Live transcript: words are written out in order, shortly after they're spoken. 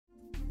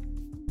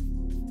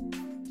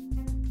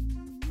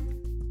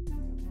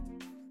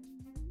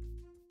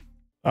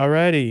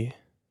Alrighty.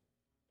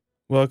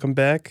 Welcome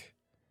back.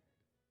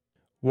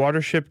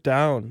 Watership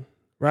Down.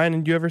 Ryan,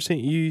 had you ever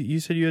seen you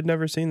said you had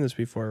never seen this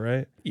before,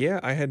 right? Yeah,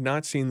 I had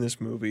not seen this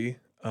movie.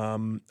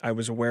 I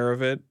was aware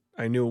of it.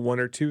 I knew one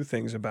or two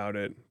things about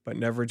it, but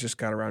never just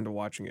got around to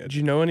watching it. Did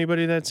you know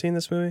anybody that's seen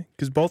this movie?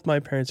 Because both my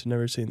parents had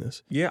never seen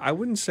this. Yeah, I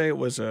wouldn't say it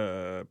was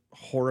a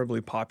horribly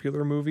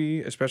popular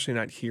movie, especially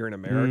not here in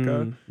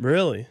America.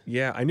 Really?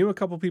 Yeah, I knew a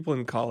couple people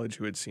in college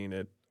who had seen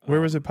it. Where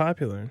was it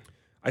popular?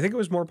 I think it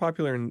was more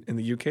popular in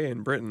the UK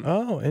and Britain.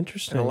 Oh,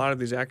 interesting. And a lot of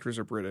these actors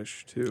are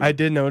British, too. I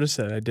did notice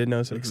that.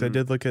 Because I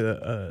did look at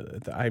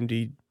the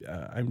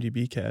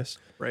IMDb cast.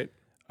 Right.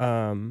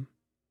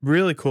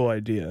 Really cool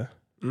idea.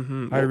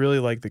 Mm-hmm. I really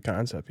like the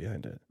concept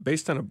behind it.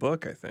 Based on a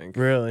book, I think.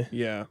 Really?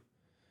 Yeah.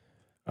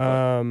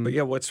 But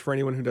yeah, what's for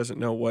anyone who doesn't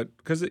know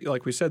because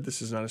like we said,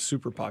 this is not a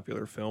super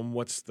popular film.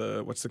 What's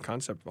the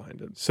concept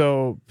behind it?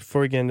 So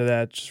before we get into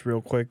that, just real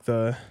quick,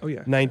 the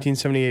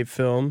 1978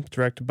 film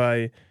directed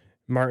by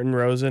Martin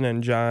Rosen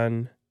and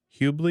John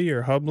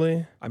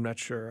Hubley. I'm not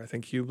sure. I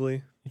think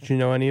Hubley. Did you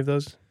know any of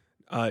those?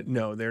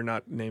 No, they're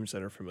not names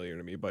that are familiar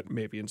to me, but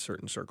maybe in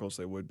certain circles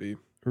they would be.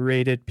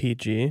 Rated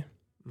PG.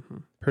 Mm-hmm.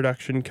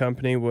 Production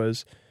company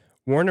was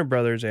Warner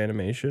Brothers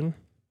Animation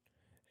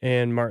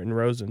and Martin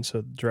Rosen.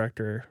 So the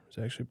director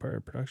was actually part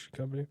of the production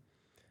company.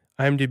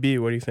 IMDb,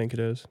 what do you think it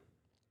is?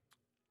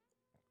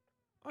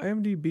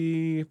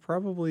 IMDb,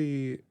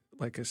 probably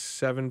like a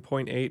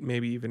 7.8,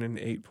 maybe even an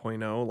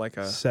 8.0, like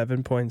a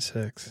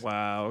 7.6.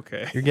 Wow,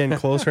 okay. You're getting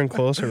closer and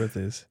closer with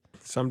these.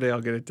 Someday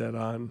I'll get it dead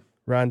on.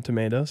 Rotten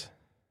Tomatoes?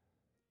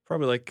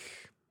 Probably like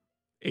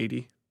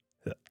 80.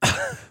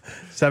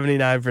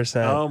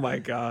 79%. Oh my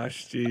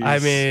gosh, jeez. I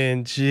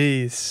mean,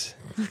 jeez.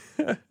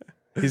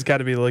 He's got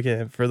to be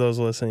looking, for those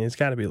listening, he's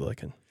got to be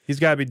looking. He's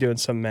got to be doing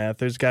some math.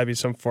 There's got to be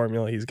some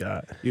formula he's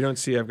got. You don't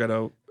see,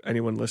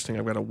 anyone listening,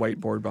 I've got a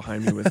whiteboard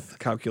behind me with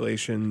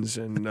calculations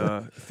and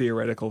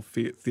theoretical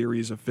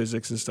theories of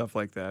physics and stuff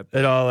like that.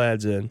 It all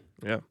adds in.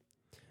 Yeah.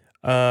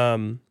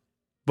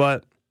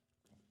 But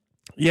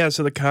yeah,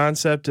 so the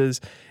concept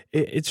is,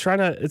 it's hard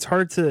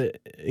to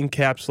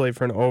encapsulate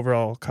for an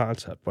overall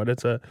concept, but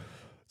it's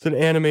an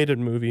animated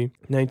movie,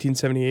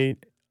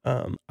 1978,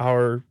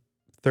 hour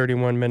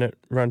 31-minute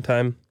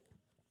runtime.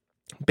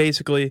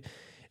 Basically,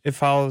 it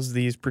follows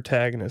these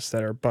protagonists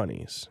that are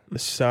bunnies. The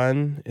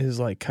son is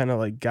kind of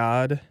like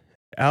God.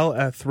 El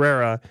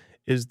Athrera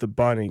is the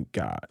bunny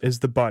god,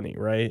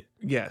 right?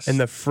 Yes. And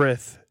the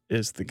Frith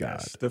is the god.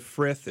 Yes. The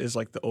Frith is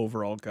like the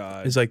overall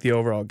god. Is like the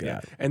overall god.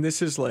 Yeah. And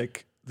this is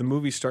like, the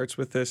movie starts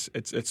with this.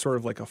 It's sort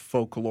of like a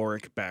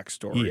folkloric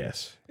backstory.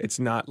 Yes. It's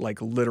not like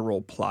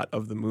literal plot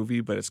of the movie,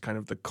 but it's kind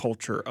of the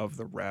culture of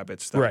the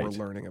rabbits that we're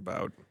learning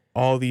about.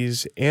 All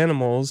these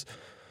animals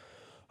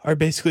are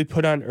basically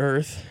put on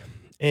Earth,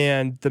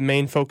 and the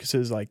main focus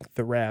is like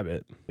the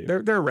rabbit.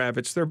 They're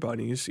rabbits. They're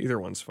bunnies. Either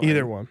one's fine.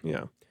 Either one.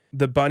 Yeah.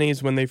 The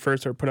bunnies, when they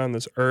first are put on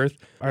this Earth,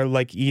 are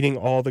like eating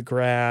all the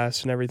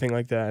grass and everything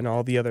like that, and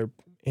all the other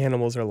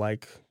animals are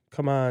like,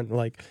 "Come on!"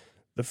 Like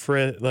the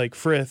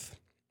Frith.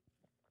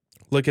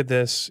 Look at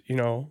this,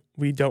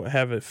 we don't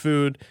have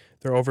food.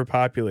 They're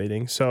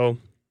overpopulating. So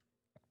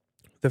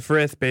the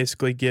Frith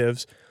basically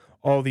gives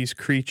all these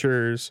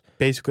creatures,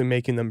 basically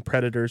making them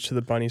predators to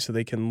the bunny so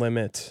they can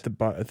limit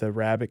the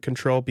rabbit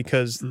control,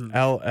 because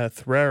El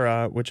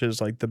Athrera, which is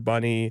like the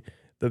bunny,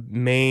 the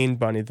main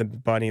bunny, the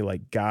bunny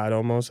like god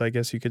almost, I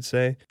guess you could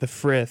say. The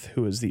Frith,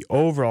 who is the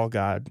overall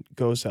god,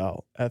 goes to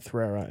El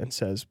Athrera and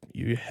says,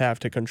 you have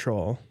to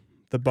control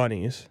the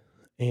bunnies.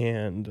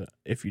 And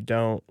if you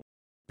don't,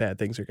 bad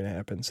things are going to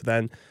happen. So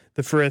then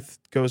the Frith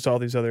goes to all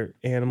these other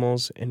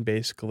animals and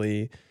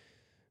basically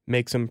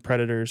makes them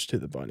predators to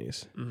the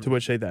bunnies, to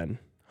which they then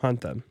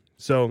hunt them.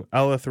 So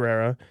El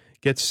Athrera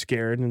gets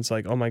scared and it's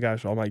like, oh my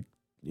gosh, all my,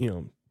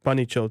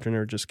 bunny children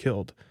are just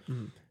killed.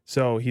 Mm-hmm.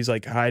 So he's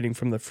like hiding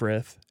from the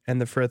Frith, and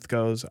the Frith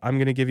goes, I'm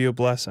going to give you a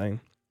blessing.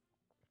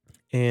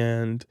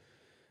 And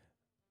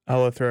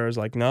El Athrera is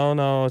like,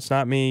 no, it's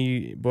not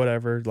me,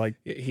 whatever. Like,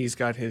 he's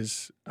got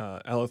his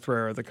El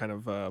Athrera, the kind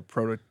of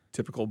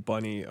prototypical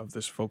bunny of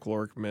this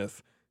folkloric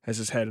myth, has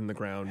his head in the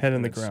ground.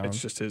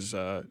 It's just his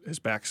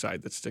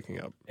backside that's sticking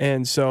up.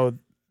 And so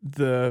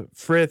the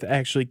Frith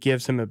actually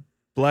gives him a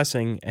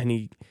blessing, and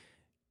he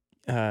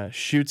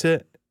shoots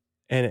it,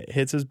 and it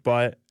hits his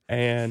butt,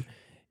 and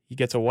he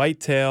gets a white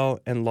tail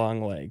and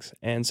long legs.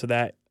 And so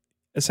that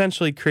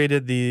essentially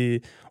created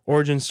the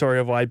origin story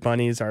of why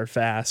bunnies are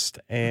fast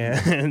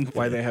and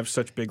why they have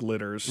such big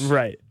litters.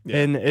 Right. Yeah.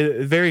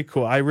 And very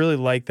cool. I really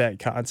like that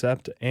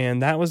concept.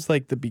 And that was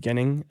like the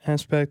beginning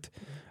aspect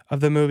of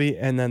the movie.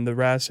 And then the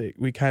rest,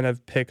 we kind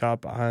of pick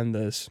up on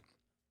this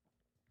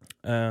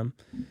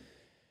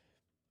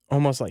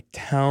almost like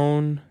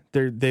town.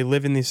 They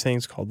live in these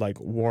things called like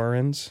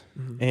warrens.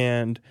 Mm-hmm.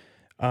 And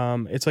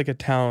it's like a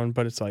town,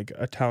 but it's like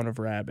a town of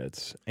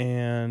rabbits.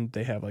 And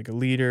they have like a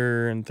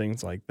leader and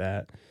things like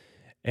that.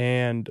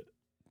 And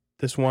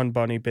this one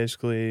bunny,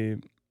 basically,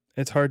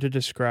 it's hard to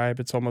describe.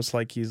 It's almost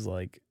like he's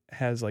like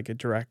has like a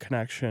direct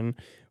connection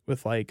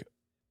with like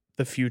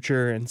the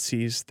future and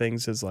sees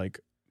things as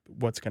like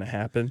what's going to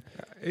happen.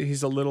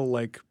 He's a little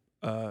like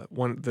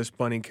this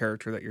bunny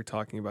character that you're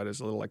talking about is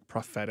a little like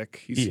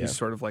prophetic. He's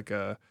sort of like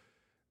a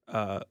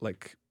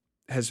like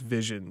has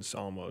visions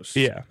almost.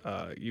 Yeah.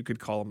 You could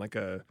call him like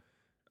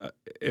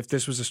if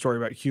this was a story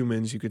about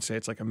humans, you could say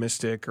it's like a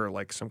mystic or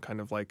like some kind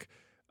of like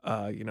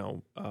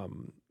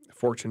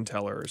fortune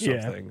teller or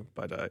something. Yeah.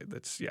 But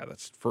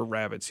that's for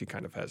rabbits. He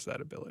kind of has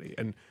that ability.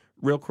 And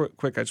real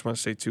quick, I just want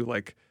to say too,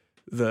 like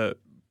the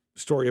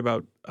story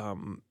about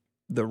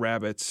the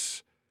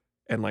rabbits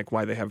and like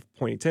why they have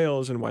pointy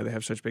tails and why they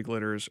have such big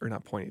litters, or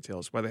not pointy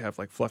tails, why they have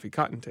like fluffy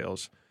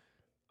cottontails.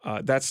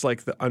 That's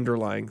like the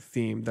underlying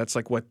theme. That's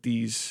like what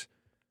these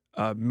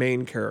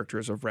main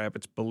characters of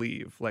rabbits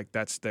believe. Like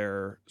that's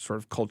their sort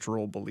of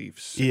cultural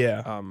beliefs.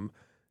 Yeah.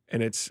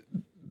 And it's,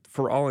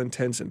 for all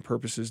intents and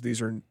purposes,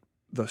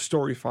 the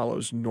story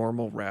follows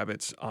normal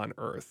rabbits on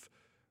Earth.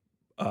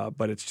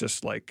 But it's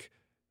just like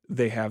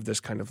they have this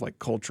kind of like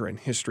culture and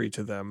history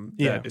to them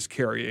that is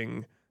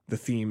carrying the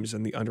themes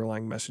and the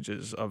underlying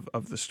messages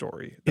of the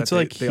story. It's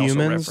like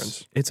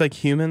humans. It's like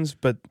humans,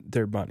 but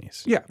they're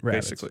bunnies. Yeah,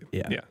 rabbits. Basically.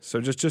 Yeah. So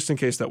just in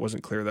case that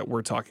wasn't clear, that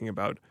we're talking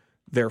about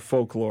their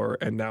folklore,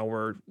 and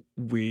now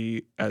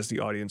we as the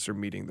audience are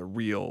meeting the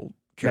real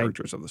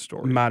characters of the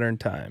story. Modern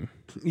time.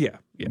 Yeah.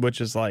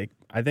 Which is like,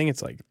 I think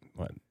it's like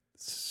what,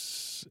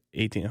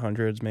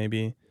 1800s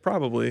maybe.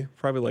 Probably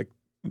like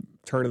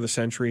turn of the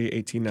century,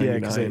 1899. Yeah,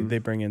 because they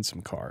bring in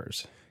some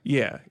cars.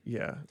 Yeah.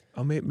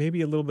 Oh,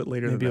 maybe a little bit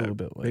later than that. Maybe a little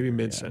bit later. Maybe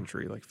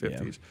mid-century, like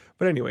 50s. Yeah.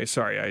 But anyway,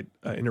 sorry,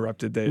 I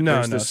interrupted.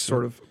 There's this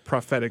sort of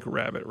prophetic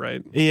rabbit,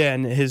 right? Yeah,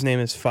 and his name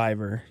is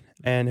Fiver.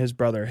 And his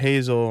brother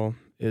Hazel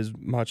is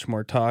much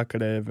more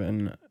talkative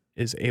and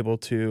is able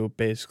to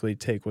basically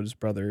take what his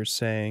brother is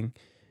saying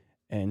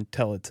and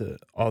tell it to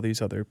all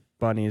these other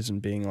bunnies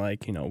and being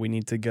like, we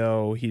need to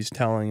go. He's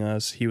telling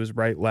us he was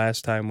right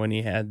last time when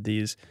he had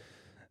these,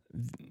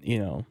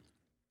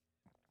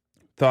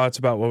 thoughts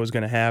about what was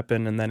going to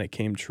happen, and then it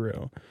came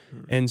true.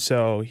 Mm-hmm. And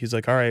so he's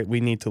like, all right,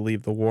 we need to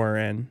leave the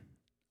warren,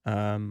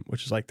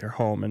 which is like their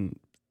home, and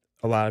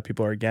a lot of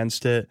people are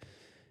against it.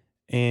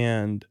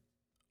 And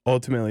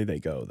ultimately they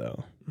go,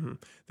 though.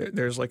 Mm-hmm.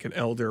 There's like an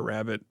elder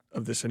rabbit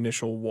of this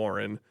initial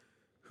warren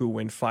who,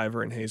 when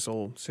Fiver and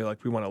Hazel say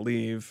like, we want to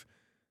leave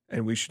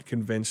and we should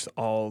convince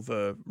all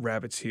the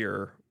rabbits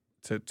here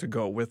to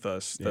go with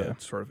us, the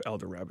sort of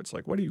elder rabbit's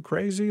like, what are you,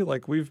 crazy?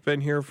 Like, we've been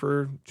here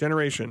for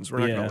generations. We're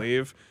not going to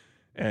leave.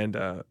 And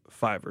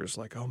Fiver's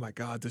like, oh my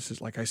God, this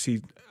is like, I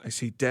see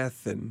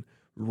death and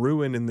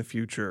ruin in the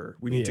future.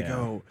 We need to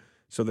go.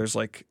 So there's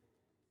like,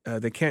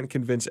 they can't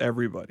convince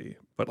everybody,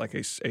 but like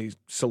a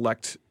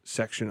select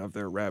section of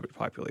their rabbit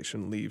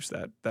population leaves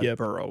that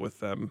burrow with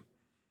them.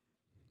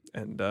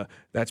 And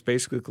that's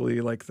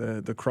basically like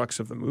the crux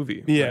of the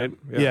movie. Yeah. Right?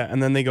 Yeah.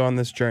 And then they go on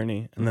this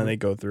journey, and then they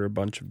go through a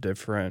bunch of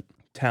different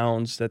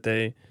towns that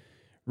they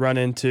run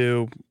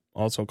into,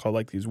 also called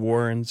like these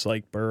warrens,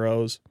 like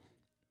burrows.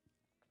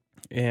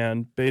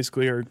 And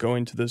basically are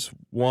going to this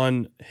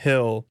one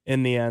hill.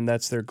 In the end,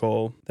 that's their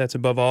goal. That's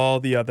above all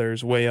the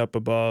others, way up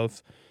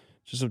above,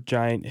 just a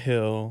giant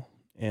hill.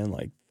 And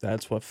like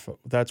that's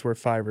where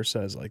Fiver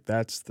says like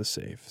that's the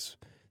safe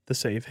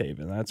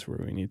haven. That's where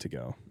we need to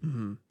go.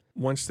 Mm-hmm.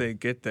 Once they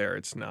get there,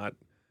 it's not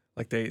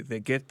like they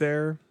get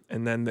there,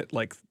 and then that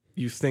like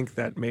you think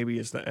that maybe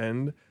is the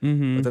end,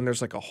 but then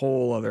there's like a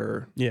whole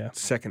other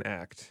second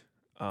act.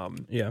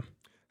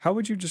 How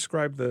would you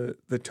describe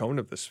the tone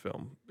of this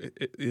film?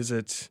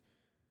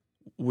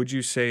 Would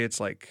you say it's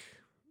like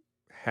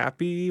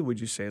happy? Would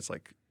you say it's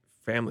like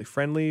family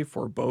friendly,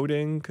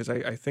 foreboding? Because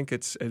I think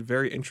it's a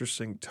very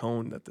interesting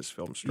tone that this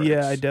film strikes.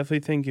 Yeah, I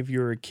definitely think if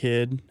you were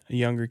a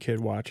younger kid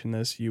watching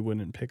this, you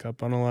wouldn't pick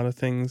up on a lot of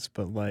things.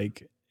 But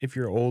like if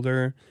you're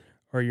older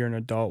or you're an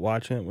adult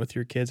watching it with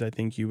your kids, I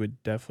think you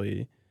would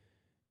definitely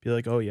be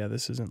like, oh yeah,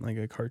 this isn't like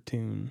a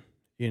cartoon.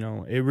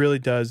 It really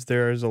does.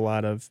 There is a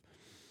lot of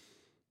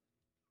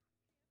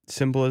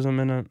symbolism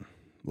in it,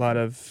 a lot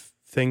of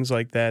things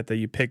like that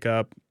you pick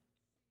up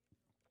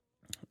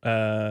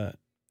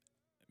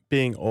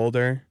being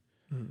older,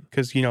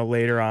 because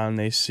later on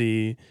they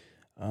see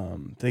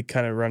they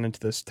kind of run into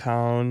this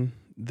town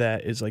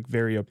that is like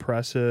very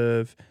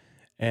oppressive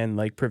and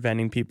like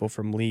preventing people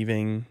from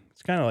leaving.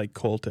 It's kind of like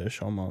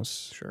cultish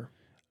almost. Sure.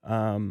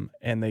 And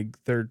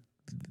they're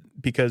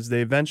because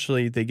they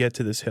eventually they get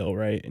to this hill,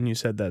 right? And you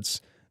said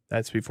that's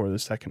before the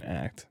second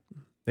act.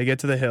 They get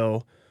to the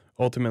hill,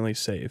 ultimately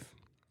safe.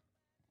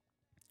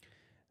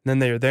 And then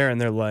they're there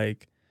and they're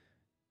like,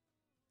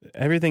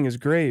 everything is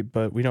great,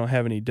 but we don't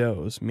have any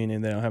does,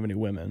 meaning they don't have any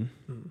women,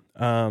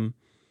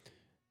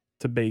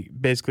 to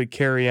basically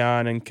carry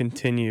on and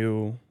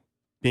continue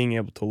being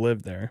able to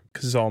live there,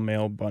 because it's all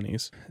male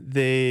bunnies.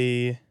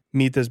 They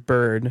meet this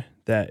bird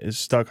that is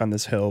stuck on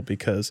this hill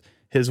because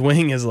his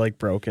wing is like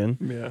broken.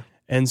 Yeah.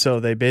 And so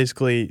they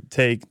basically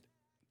take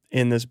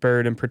in this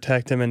bird and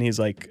protect him, and he's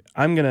like,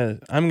 I'm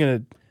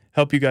gonna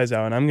help you guys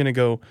out, and I'm gonna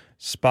go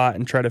spot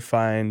and try to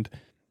find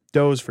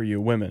does for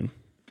you, women,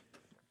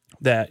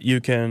 that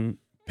you can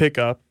pick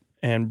up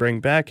and bring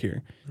back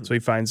here. So he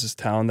finds this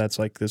town that's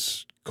like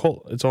this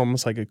cult. It's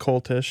almost like a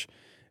cultish,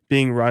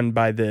 being run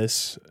by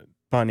this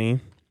bunny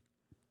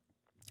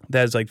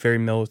that is like very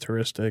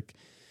militaristic.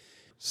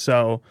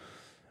 So,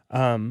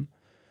 so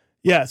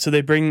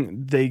they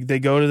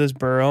go to this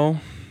burrow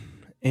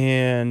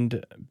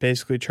and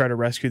basically try to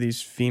rescue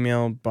these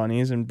female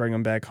bunnies and bring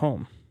them back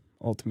home.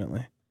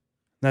 Ultimately,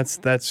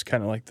 that's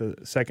kind of like the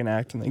second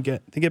act, and they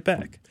get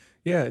back.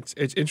 Yeah,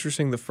 it's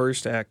interesting. The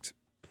first act,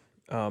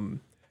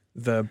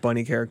 the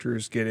bunny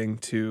characters getting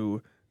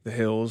to the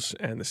hills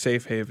and the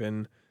safe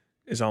haven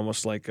is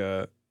almost like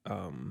an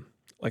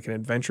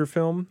adventure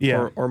film,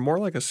 or more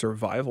like a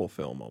survival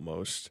film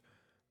almost.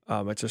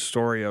 It's a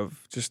story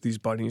of just these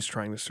bunnies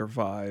trying to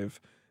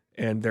survive,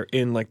 and they're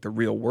in like the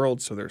real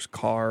world. So there's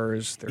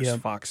cars, there's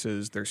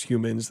foxes, there's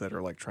humans that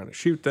are like trying to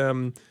shoot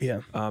them.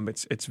 Yeah.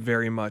 It's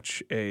very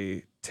much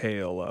a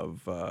tale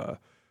of,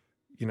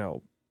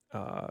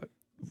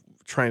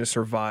 trying to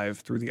survive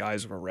through the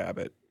eyes of a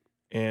rabbit.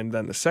 And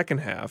then the second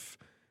half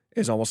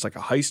is almost like a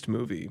heist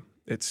movie.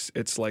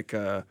 It's like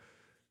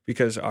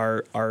because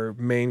our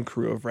main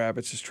crew of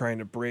rabbits is trying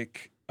to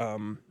break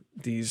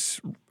these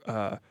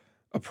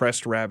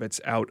oppressed rabbits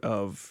out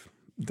of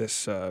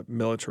this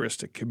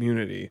militaristic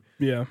community.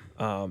 Yeah.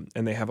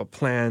 And they have a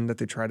plan that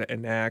they try to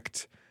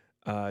enact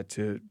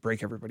to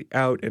break everybody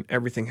out, and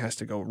everything has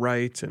to go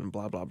right and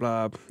blah, blah,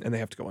 blah. And they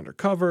have to go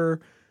undercover.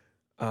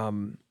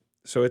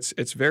 So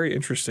it's very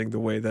interesting the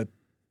way that,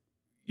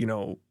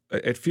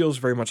 it feels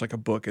very much like a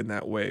book in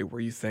that way, where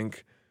you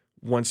think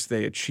once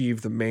they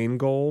achieve the main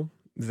goal,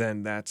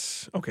 then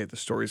that's okay, the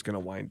story's going to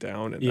wind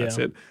down and that's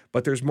it.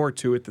 But there's more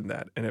to it than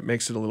that, and it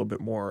makes it a little bit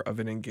more of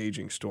an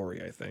engaging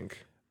story, I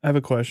think. I have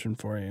a question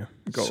for you.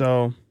 Go.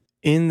 So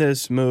in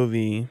this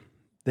movie,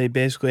 they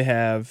basically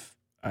have,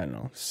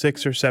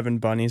 6 or 7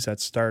 bunnies that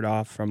start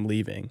off from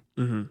leaving.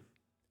 Mm-hmm.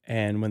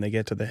 And when they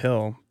get to the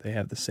hill, they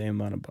have the same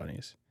amount of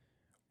bunnies.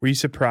 Were you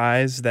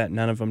surprised that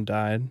none of them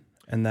died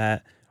and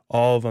that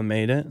all of them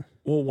made it?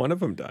 Well, one of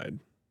them died.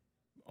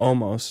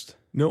 Almost.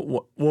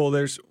 No,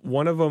 there's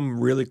one of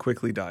them really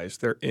quickly dies.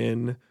 They're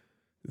in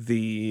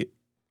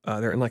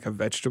like a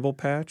vegetable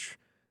patch,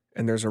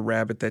 and there's a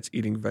rabbit that's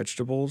eating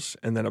vegetables,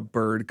 and then a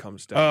bird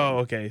comes down. Oh,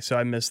 okay. So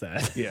I missed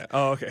that. Yeah.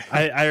 Oh, okay.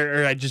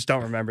 I just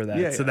don't remember that.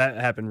 Yeah, so that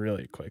happened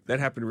really quick.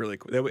 That happened really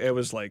quick. It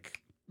was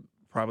like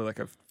probably like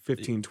a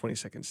 15,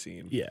 20-second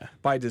scene. Yeah.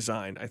 By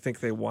design, I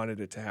think they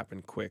wanted it to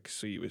happen quick,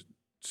 so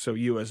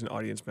you as an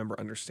audience member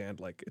understand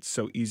like it's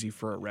so easy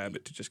for a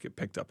rabbit to just get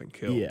picked up and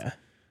killed. Yeah.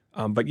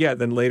 But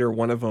then later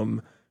one of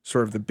them,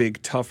 sort of the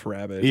big tough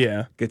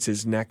rabbit, gets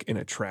his neck in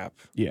a trap.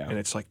 Yeah. And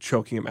it's like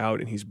choking him out,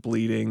 and he's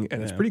bleeding,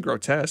 and it's pretty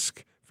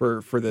grotesque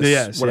for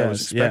this I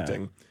was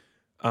expecting.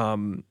 Yeah.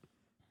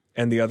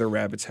 And the other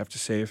rabbits have to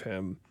save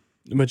him.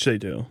 Which they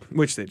do.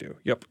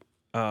 Yep.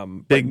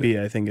 Big B,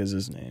 I think, is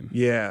his name.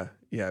 Yeah,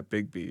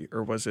 Big B.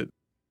 Or was it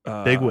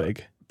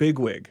Bigwig.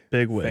 Bigwig.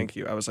 Bigwig. Thank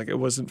you. I was like, it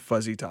wasn't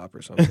Fuzzy Top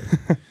or something.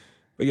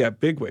 But yeah,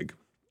 Bigwig.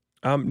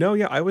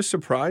 I was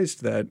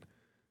surprised that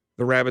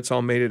the rabbits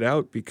all made it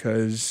out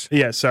because...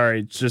 Yeah,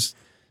 sorry. Just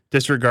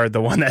disregard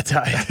the one that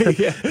died.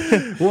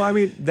 Yeah. Well, I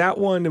mean, that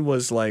one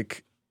was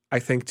like, I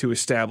think, to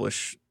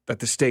establish that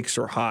the stakes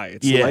are high.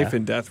 It's life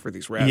and death for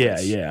these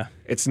rabbits. Yeah.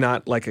 It's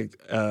not like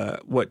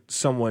what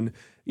someone...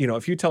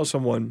 if you tell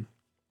someone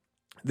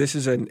this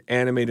is an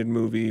animated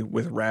movie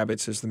with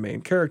rabbits as the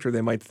main character, they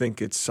might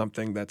think it's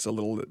something that's a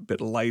little bit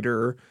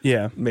lighter.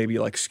 Yeah. Maybe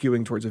like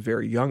skewing towards a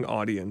very young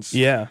audience.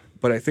 Yeah.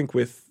 But I think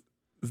with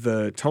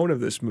the tone of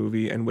this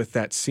movie and with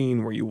that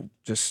scene where you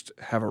just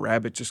have a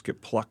rabbit just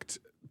get plucked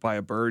by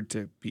a bird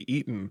to be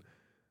eaten,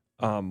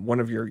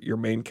 one of your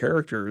main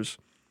characters,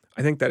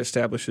 I think that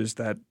establishes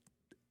that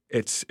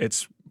it's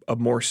a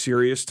more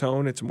serious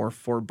tone. It's a more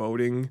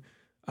foreboding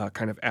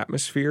kind of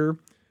atmosphere.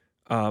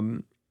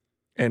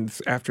 And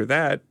after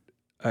that,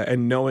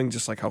 and knowing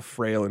just like how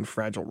frail and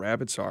fragile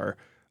rabbits are,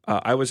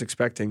 I was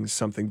expecting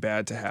something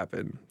bad to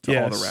happen to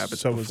all the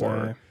rabbits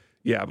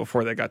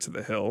before they got to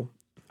the hill.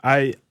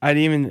 I'd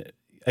even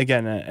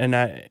again, and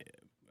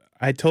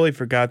I totally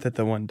forgot that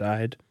the one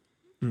died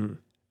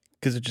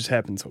because it just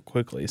happened so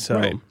quickly.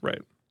 So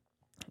right.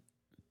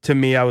 To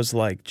me, I was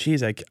like,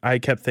 geez, I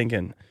kept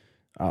thinking,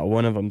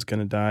 one of them's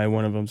gonna die,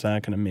 one of them's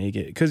not gonna make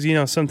it, because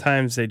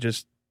sometimes they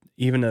just,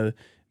 even a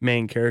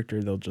main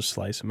character, they'll just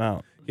slice them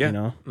out. Yeah.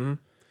 Mm-hmm.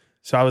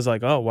 So I was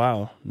like, oh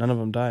wow, none of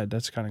them died.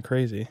 That's kind of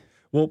crazy.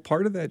 Well,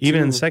 part of that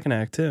even in the second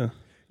act too.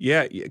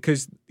 Yeah,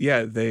 because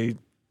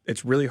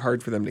it's really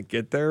hard for them to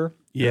get there.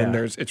 Yeah, and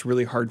it's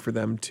really hard for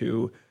them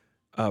to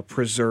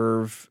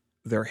preserve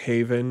their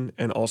haven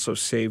and also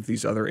save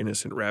these other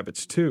innocent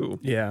rabbits too.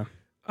 Yeah.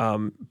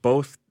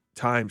 Both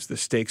times the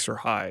stakes are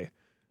high,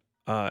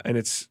 and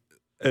it's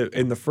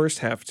in the first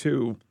half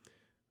too.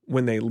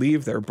 When they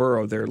leave their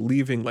burrow, they're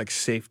leaving like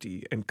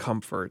safety and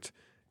comfort,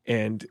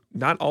 and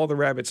not all the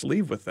rabbits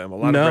leave with them. A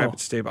lot of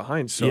rabbits stay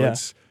behind. So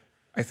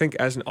I think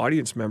as an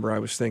audience member, I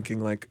was thinking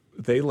like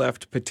they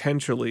left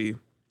potentially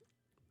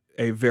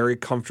a very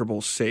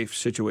comfortable, safe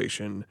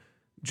situation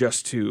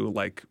just to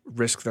like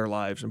risk their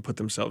lives and put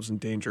themselves in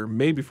danger,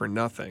 maybe for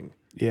nothing.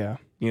 Yeah.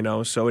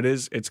 So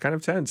it's kind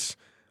of tense.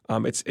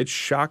 It's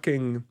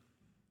shocking.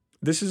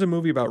 This is a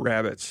movie about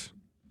rabbits,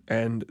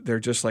 and they're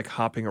just like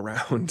hopping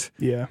around.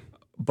 Yeah.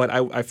 But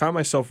I found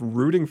myself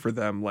rooting for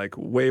them like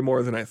way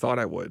more than I thought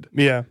I would.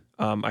 Yeah.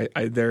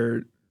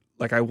 They're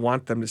like, I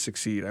want them to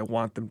succeed. I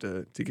want them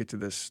to get to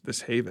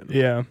this haven.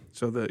 Yeah.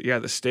 So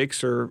the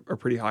stakes are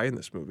pretty high in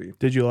this movie.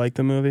 Did you like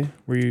the movie?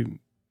 Were you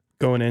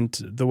going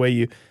into the way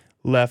you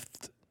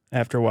left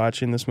after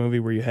watching this movie?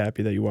 Were you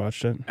happy that you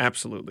watched it?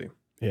 Absolutely.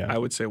 Yeah. I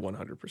would say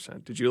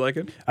 100%. Did you like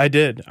it? I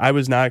did. I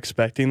was not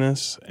expecting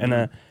this,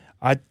 and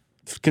I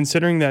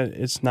considering that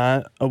it's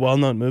not a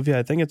well-known movie,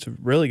 I think it's a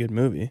really good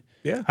movie.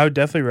 Yeah. I would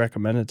definitely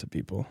recommend it to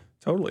people.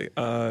 Totally.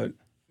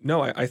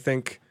 No, I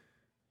think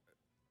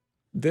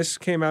this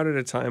came out at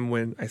a time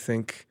when I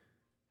think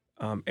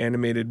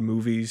animated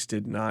movies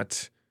did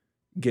not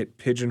get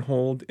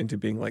pigeonholed into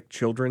being like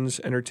children's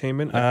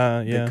entertainment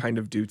like they kind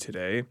of do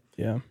today.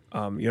 Yeah.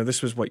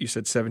 This was what you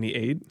said,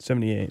 78?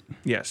 78.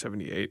 Yeah,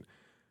 78.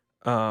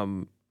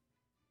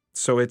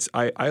 So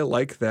I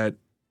like that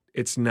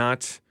it's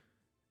not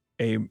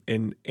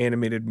an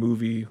animated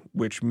movie,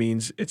 which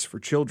means it's for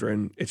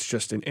children. It's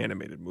just an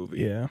animated movie.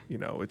 Yeah.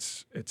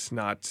 It's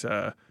not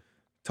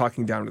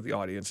talking down to the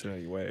audience in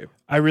any way.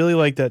 I really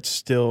like that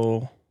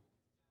still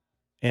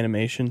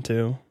animation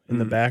too in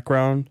the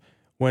background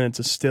when it's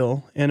a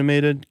still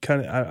animated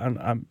kind of.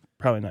 I'm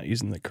probably not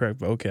using the correct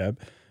vocab,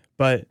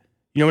 but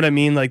you know what I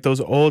mean? Like those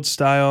old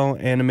style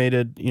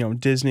animated,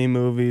 Disney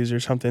movies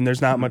or something.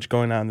 There's not much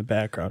going on in the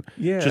background.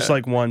 Yeah. Just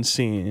like one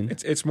scene.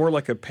 It's more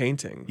like a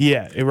painting.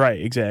 Yeah, right,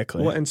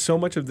 exactly. Well, and so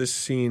much of this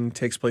scene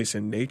takes place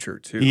in nature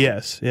too.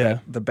 Yes, yeah.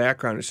 The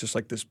background is just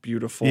like this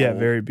beautiful,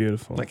 very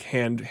beautiful, like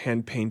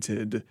hand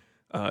painted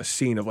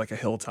scene of like a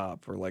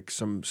hilltop or like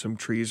some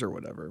trees or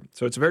whatever.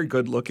 So it's a very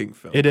good looking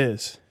film. It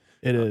is.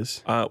 It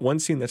is. One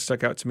scene that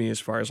stuck out to me as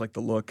far as like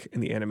the look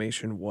and the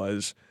animation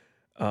was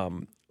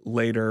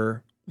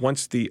later.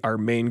 Once our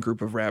main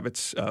group of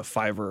rabbits,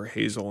 Fiver,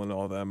 Hazel, and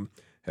all of them,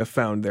 have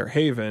found their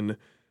haven,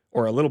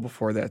 or a little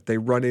before that, they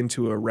run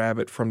into a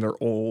rabbit from their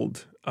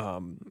old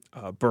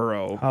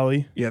burrow.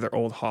 Holly? Yeah, their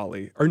old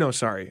Holly. Or no,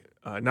 sorry,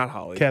 not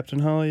Holly. Captain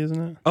Holly, isn't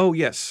it? Oh,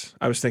 yes.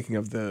 I was thinking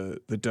of the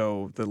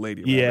doe, the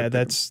lady rabbit. Yeah,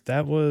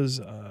 that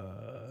was...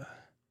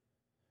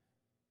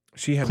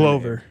 she had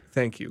Clover.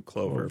 Thank you,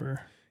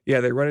 Clover. Yeah,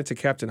 they run into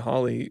Captain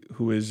Holly,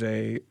 who is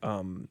a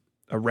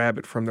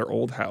rabbit from their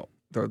old house,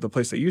 the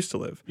place they used to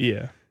live.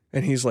 Yeah.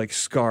 And he's like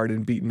scarred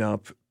and beaten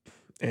up.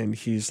 And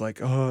he's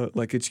like, oh,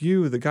 like it's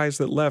you, the guys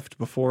that left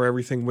before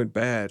everything went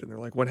bad. And they're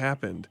like, what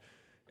happened?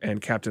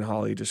 And Captain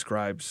Holly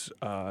describes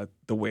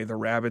the way the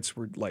rabbits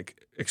were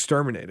like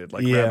exterminated,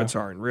 like rabbits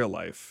are in real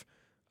life.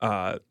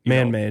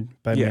 Man-made.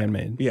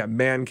 Yeah,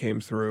 man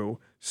came through,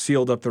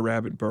 sealed up the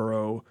rabbit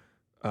burrow,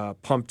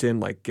 pumped in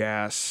like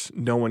gas.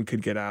 No one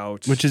could get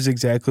out. Which is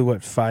exactly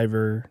what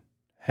Fiver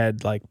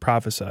had like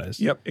prophesized.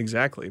 Yep,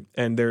 exactly.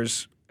 And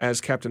as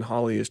Captain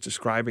Holly is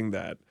describing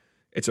that,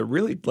 it's a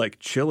really like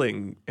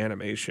chilling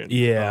animation.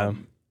 Yeah.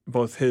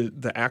 Both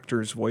the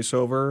actor's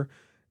voiceover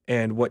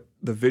and what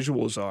the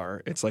visuals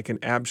are. It's like an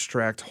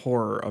abstract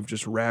horror of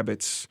just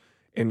rabbits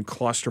in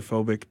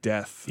claustrophobic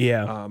death.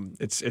 Yeah.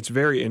 It's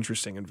very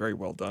interesting and very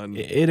well done.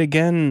 It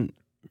again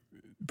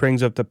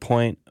brings up the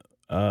point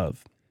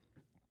of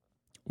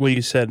what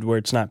you said, where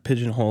it's not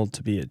pigeonholed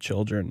to be a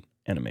children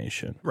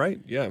animation. Right,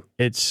 yeah.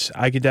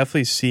 I could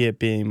definitely see it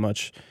being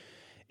much.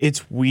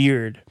 It's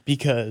weird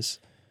because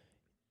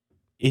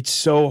it's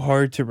so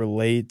hard to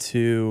relate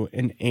to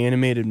an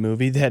animated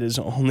movie that is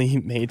only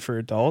made for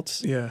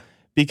adults. Yeah.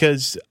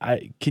 Because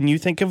can you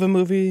think of a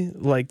movie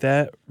like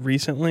that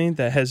recently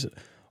that has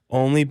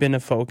only been a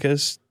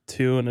focus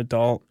to an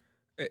adult?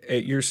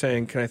 You're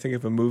saying, can I think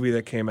of a movie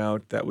that came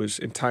out that was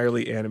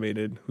entirely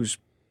animated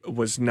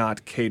was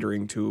not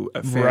catering to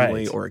a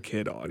family or a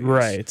kid audience?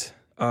 Right.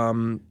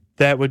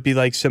 That would be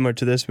like similar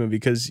to this movie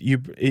because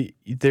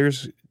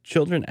there's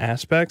children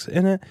aspects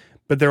in it,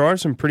 but there are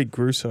some pretty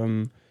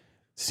gruesome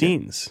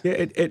scenes. Yeah,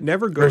 it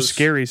never goes... Or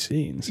scary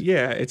scenes.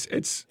 Yeah,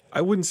 it's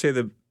I wouldn't say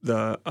the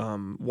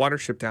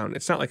Watership Down,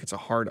 it's not like it's a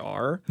hard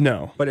R.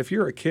 No. But if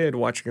you're a kid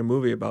watching a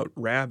movie about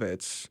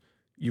rabbits,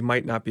 you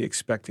might not be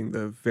expecting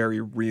the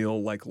very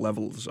real like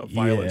levels of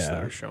violence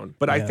that are shown.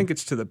 But I think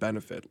it's to the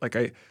benefit. Like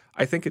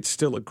I think it's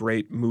still a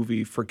great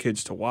movie for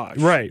kids to watch.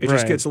 Right. It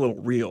just gets a little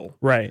real.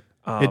 Right.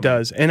 It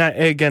does. And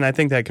I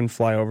think that can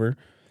fly over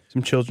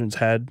some children's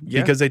head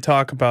because they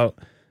kind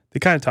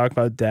of talk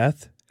about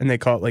death and they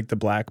call it like the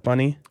black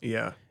bunny.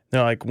 Yeah.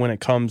 They're like, when it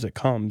comes,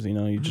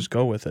 you just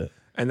go with it.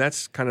 And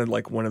that's kind of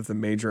like one of the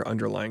major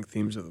underlying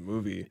themes of the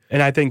movie.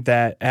 And I think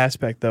that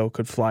aspect, though,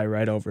 could fly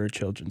right over a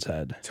children's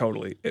head.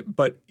 Totally.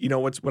 But you know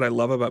what I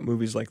love about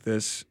movies like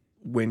this,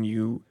 when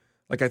you,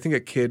 like, I think a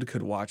kid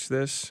could watch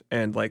this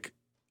and, like,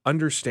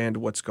 understand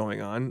what's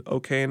going on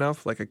okay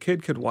enough. Like, a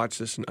kid could watch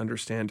this and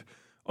understand,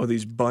 oh,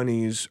 these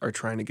bunnies are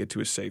trying to get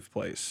to a safe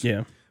place.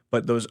 Yeah.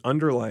 But those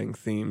underlying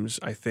themes,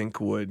 I think,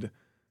 would,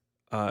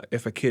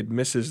 if a kid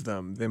misses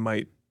them, they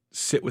might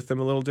sit with them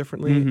a little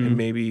differently, and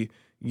maybe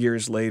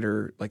years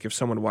later, like if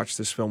someone watched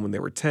this film when they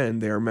were 10,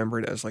 they remember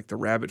it as like the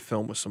rabbit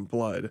film with some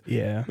blood.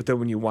 Yeah. But then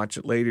when you watch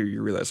it later,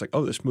 you realize like,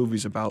 oh, this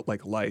movie's about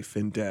like life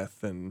and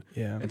death and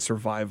Yeah. and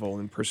survival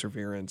and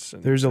perseverance.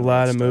 And There's a and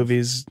lot that of stuff.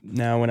 movies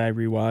now when I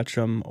rewatch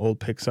them, old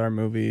Pixar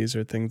movies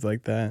or things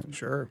like that,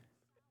 Sure.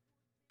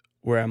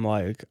 where I'm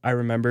like, I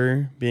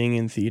remember being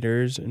in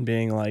theaters and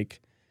being like,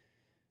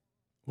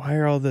 why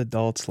are all the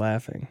adults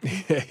laughing?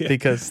 Yeah.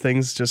 Because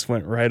things just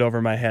went right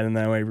over my head, and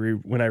then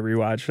when I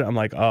rewatched it, I'm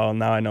like, oh,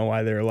 now I know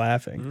why they're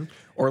laughing. Mhm.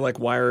 Or like,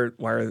 why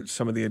are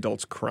some of the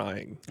adults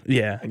crying?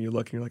 Yeah. And you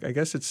look and you're like, I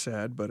guess it's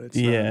sad, but it's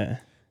Yeah. not.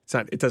 It's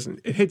not. It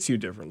doesn't. It hits you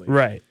differently.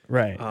 Right.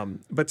 Right.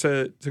 But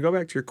to go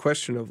back to your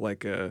question of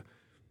like a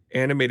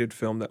animated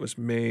film that was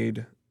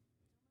made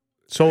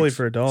Solely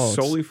for adults.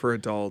 solely for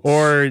adults,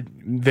 Or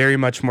very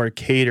much more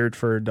catered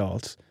for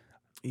adults.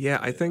 yeah,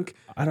 I think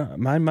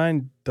My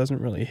mind doesn't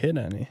really hit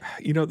any.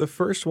 the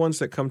first ones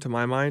that come to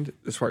my mind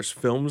as far as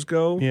films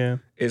go Yeah.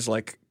 is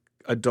like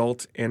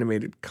adult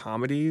animated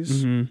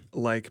comedies,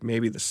 like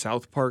maybe the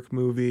South Park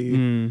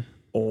movie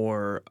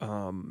or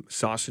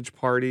Sausage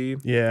Party.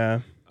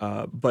 Yeah.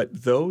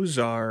 But those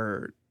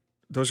are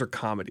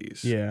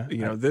comedies. Yeah.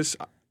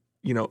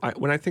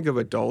 When I think of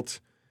adult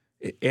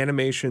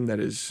animation that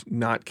is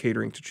not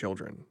catering to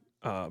children,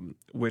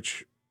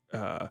 which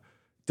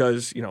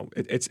does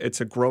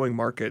it's a growing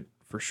market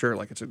for sure.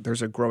 Like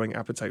there's a growing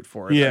appetite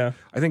for it. Yeah.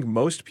 I think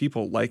most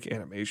people like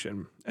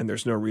animation, and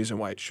there's no reason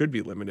why it should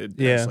be limited.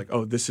 Yeah. It's like,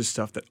 oh, this is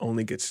stuff that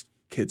only gets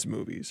kids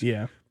movies.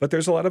 Yeah. But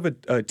there's a lot of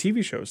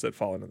TV shows that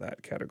fall into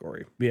that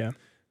category, Yeah.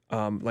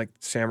 like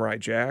Samurai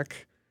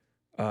Jack,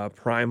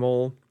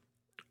 Primal,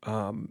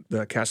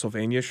 the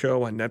Castlevania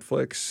show on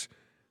Netflix.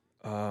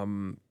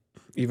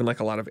 Even like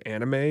a lot of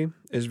anime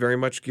is very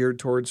much geared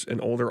towards an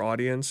older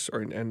audience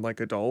and like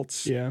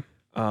adults. Yeah.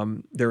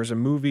 There was a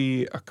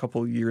movie a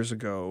couple years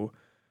ago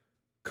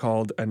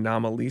called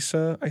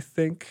Anomalisa, I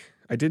think.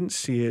 I didn't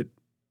see it,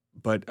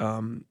 but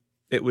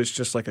it was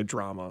just like a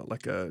drama,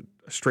 like a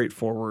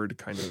straightforward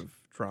kind of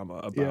drama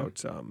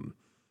about.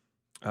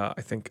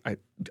 I think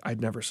I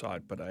never saw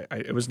it, but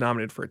it was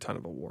nominated for a ton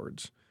of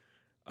awards.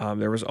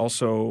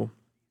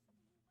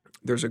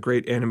 There's a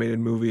great animated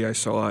movie I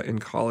saw in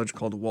college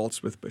called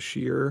Waltz with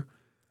Bashir.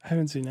 I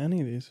haven't seen any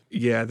of these.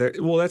 Yeah,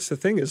 that's the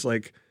thing is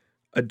like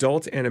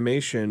adult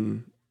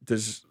animation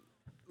does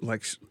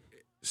like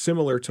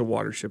similar to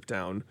Watership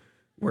Down,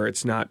 where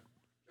it's not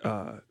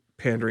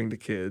pandering to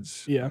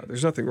kids. Yeah.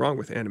 There's nothing wrong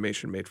with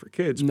animation made for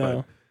kids,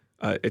 No.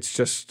 but it's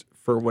just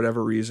for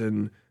whatever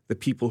reason, the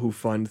people who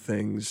fund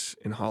things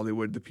in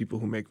Hollywood, the people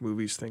who make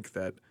movies think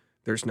that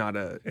there's not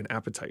an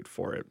appetite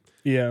for it.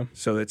 Yeah.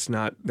 So it's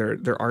not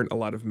there aren't a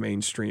lot of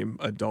mainstream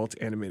adult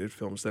animated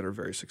films that are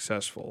very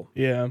successful.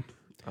 Yeah.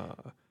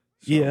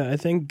 Yeah, I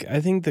think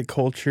the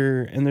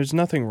culture, and there's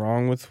nothing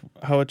wrong with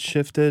how it's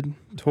shifted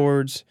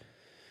towards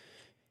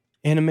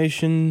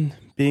animation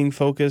being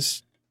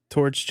focused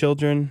towards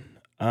children,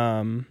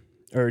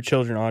 or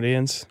children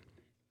audience.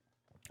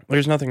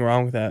 There's nothing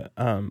wrong with that.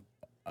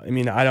 I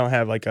mean, I don't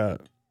have like a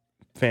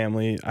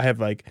family. I have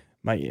like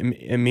my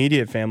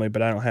immediate family,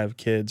 but I don't have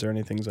kids or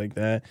anything like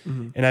that.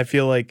 Mm-hmm. And I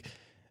feel like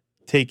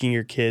taking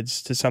your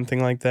kids to something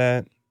like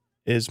that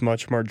is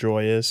much more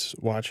joyous,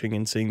 watching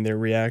and seeing their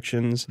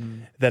reactions,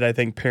 that I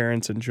think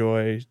parents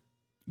enjoy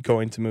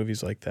going to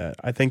movies like that.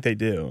 I think they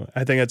do.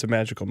 I think that's a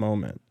magical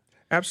moment.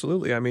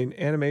 Absolutely. I mean,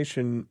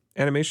 animation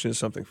is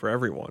something for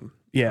everyone.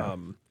 Yeah.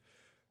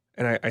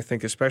 And I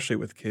think especially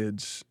with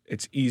kids,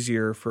 it's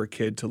easier for a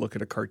kid to look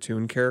at a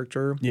cartoon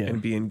character Yeah.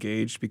 and be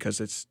engaged because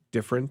it's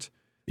different,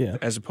 Yeah.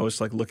 as opposed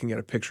to like looking at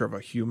a picture of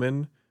a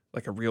human,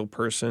 like a real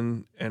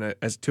person. And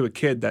as to a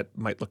kid, that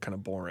might look kind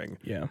of boring.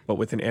 Yeah. But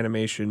with an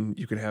animation,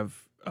 you could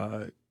have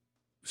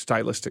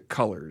stylistic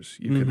colors.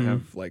 You can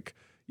have like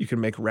you can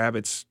make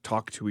rabbits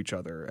talk to each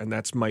other, and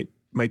that's might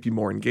be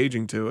more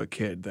engaging to a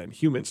kid than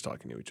humans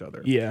talking to each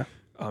other. Yeah.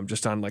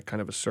 Just on like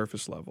kind of a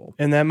surface level.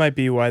 And that might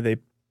be why they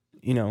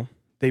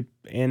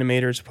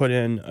animators put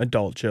in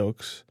adult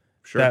jokes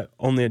that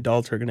only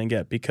adults are going to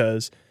get,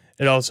 because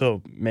it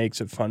also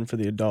makes it fun for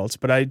the adults.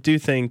 But I do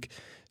think,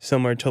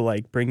 similar to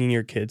like bringing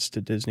your kids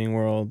to Disney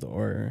World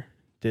or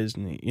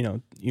Disney,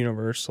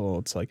 Universal,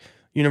 it's like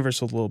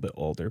Universal's a little bit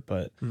older,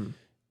 but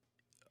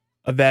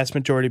a vast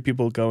majority of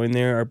people going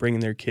there are bringing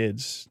their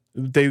kids.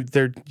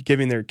 They're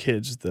giving their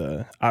kids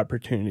the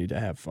opportunity to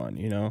have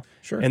fun,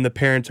 Sure. and the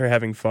parents are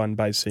having fun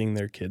by seeing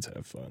their kids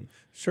have fun.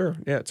 Sure.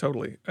 Yeah,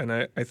 totally. And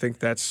I think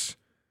that's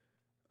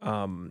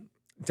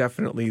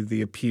definitely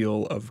the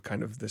appeal of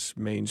kind of this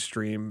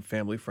mainstream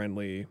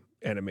family-friendly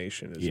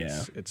animation.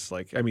 It's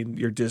like, I mean,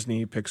 your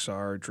Disney,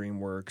 Pixar,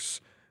 DreamWorks,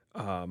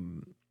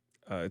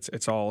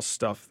 it's all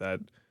stuff that,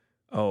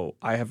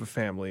 I have a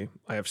family.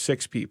 I have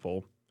 6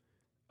 people.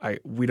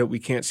 We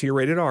can't see a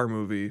rated R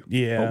movie.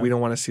 Yeah. But we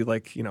don't want to see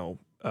like,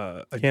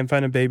 Can't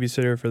find a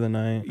babysitter for the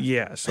night.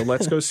 Yeah. So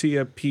let's go see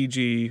a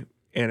PG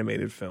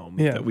animated film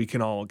that we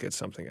can all get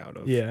something out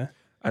of. Yeah.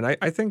 And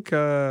I think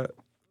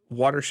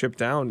Watership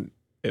Down,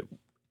 it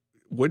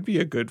would be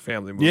a good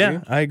family movie.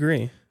 Yeah, I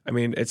agree. I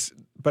mean,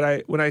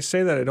 when I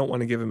say that, I don't want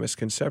to give a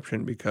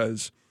misconception,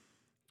 because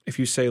if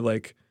you say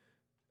like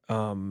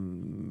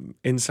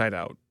Inside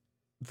Out,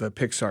 the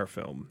Pixar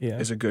film,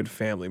 is a good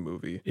family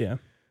movie. Yeah.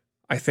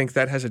 I think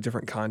that has a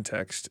different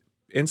context.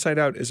 Inside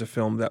Out is a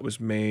film that was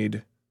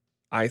made,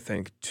 I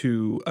think,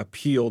 to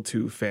appeal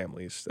to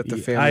families, that the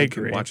family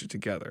can watch it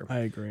together. I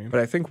agree.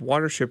 But I think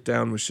Watership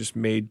Down was just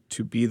made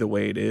to be the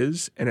way it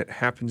is, and it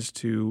happens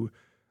to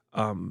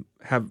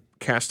have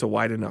cast a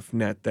wide enough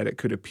net that it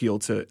could appeal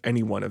to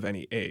anyone of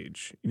any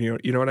age. You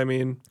know what I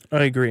mean?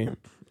 I agree.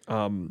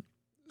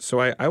 So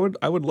I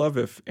would love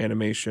if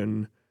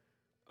animation,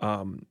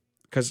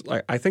 because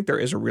I think there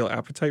is a real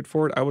appetite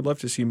for it. I would love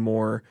to see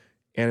more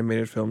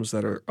animated films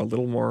that are a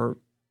little more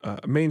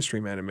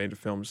mainstream animated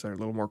films that are a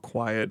little more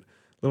quiet, a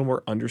little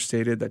more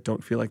understated, that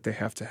don't feel like they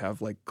have to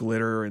have like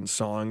glitter and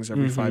songs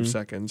every 5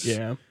 seconds.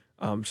 Yeah.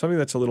 Something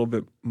that's a little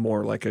bit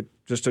more like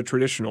just a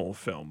traditional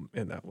film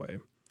in that way.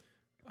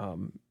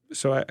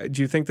 So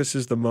do you think this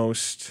is the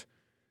most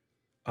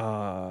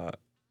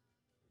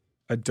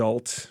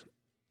adult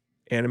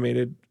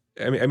animated?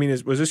 I mean,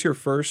 was this your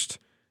first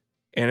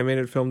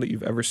animated film that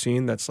you've ever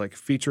seen that's like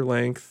feature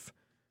length,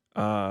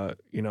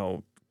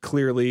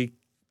 clearly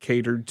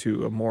catered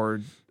to a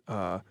more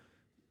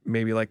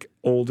maybe like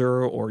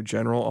older or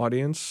general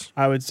audience?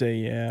 I would say,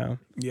 yeah.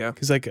 Yeah.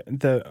 Because like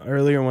the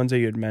earlier ones that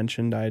you had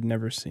mentioned, I had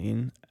never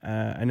seen.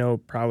 I know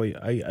probably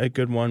a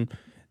good one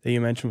that you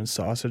mentioned was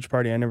Sausage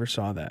Party. I never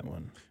saw that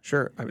one.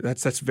 Sure. I mean,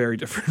 that's very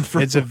different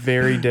from... It's a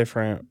very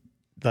different,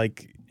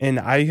 like, and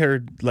I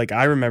heard, like,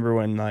 I remember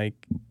when like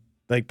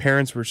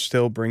parents were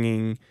still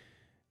bringing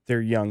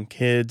their young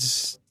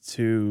kids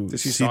to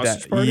see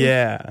Sausage that. Party?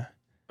 Yeah.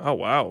 Oh,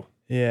 wow.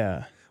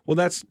 Yeah. Well,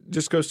 that's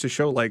just goes to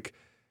show, like,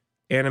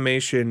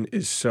 animation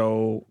is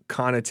so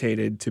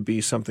connotated to be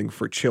something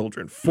for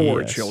children,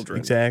 children.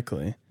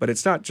 Exactly. But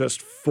it's not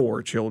just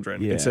for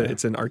children. Yeah.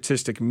 It's an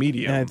artistic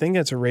medium. And I think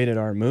it's a rated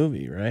R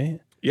movie, right?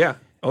 Yeah.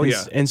 Oh,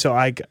 yeah. And so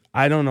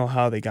I don't know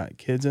how they got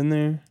kids in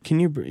there. Can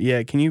you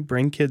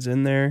bring kids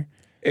in there?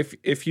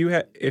 If you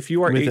are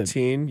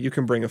 18, you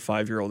can bring a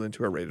 5-year-old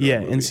into a rated R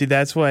movie. And see,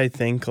 that's why I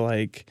think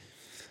like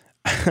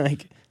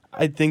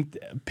I think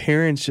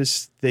parents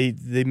just they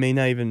may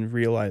not even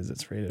realize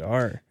it's rated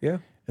R. Yeah.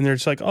 And they're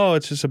just like, oh,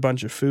 it's just a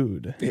bunch of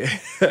food. Yeah.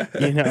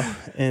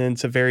 And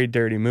it's a very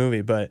dirty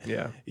movie. But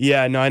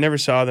yeah, no, I never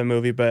saw the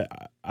movie,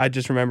 but I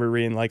just remember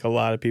reading like a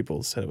lot of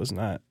people said it was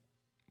not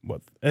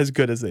as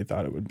good as they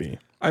thought it would be.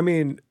 I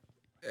mean,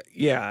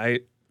 yeah,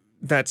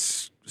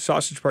 that's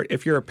Sausage Party.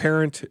 If you're a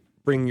parent,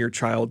 bring your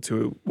child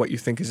to what you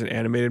think is an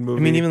animated movie.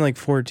 I mean, even like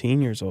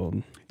 14 years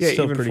old. Yeah,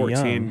 still even pretty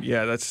 14. Young.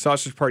 Yeah, that's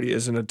Sausage Party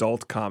is an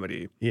adult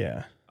comedy.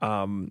 Yeah.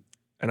 And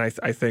I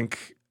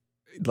think,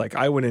 like,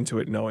 I went into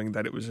it knowing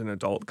that it was an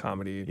adult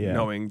comedy,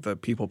 knowing the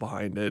people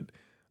behind it,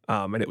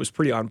 and it was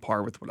pretty on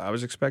par with what I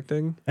was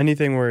expecting.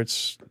 Anything where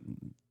it's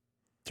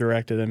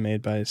directed and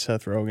made by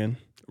Seth Rogen.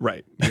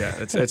 Right. Yeah.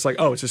 It's like,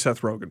 oh, it's a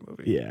Seth Rogen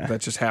movie. Yeah.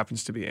 That just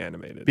happens to be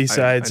animated.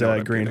 Besides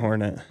Green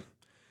Hornet.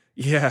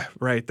 Yeah,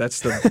 right.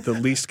 That's the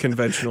least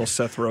conventional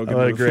Seth Rogen movie.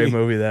 What a great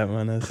movie that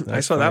one is.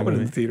 I saw that one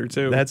in the theater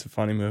too. That's a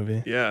funny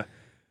movie. Yeah.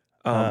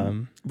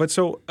 But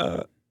so,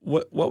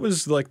 what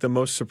was like the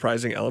most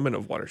surprising element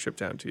of Watership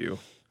Down to you?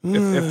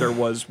 If there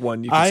was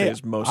one you could say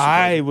is most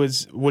surprising.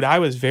 What I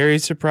was very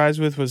surprised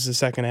with was the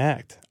second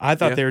act. I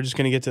thought they were just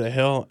going to get to the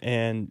hill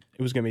and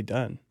it was going to be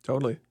done.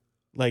 Totally.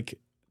 Like,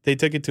 they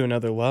took it to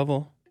another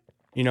level,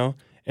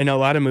 and a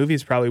lot of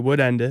movies probably would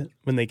end it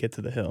when they get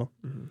to the hill.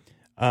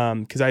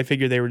 Because I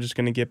figured they were just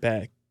going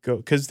to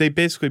because they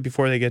basically,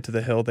 before they get to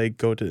the hill, they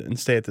go to and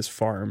stay at this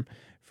farm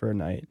for a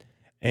night.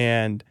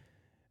 And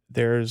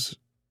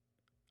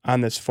on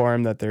this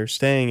farm that they're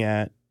staying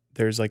at,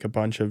 there's like a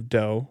bunch of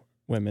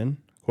women,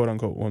 quote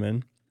unquote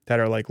women, that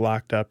are like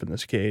locked up in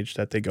this cage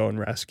that they go and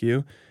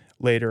rescue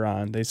later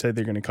on. They said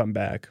they're going to come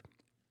back.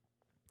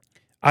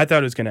 I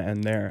thought it was going to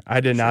end there. I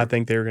did not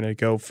think they were going to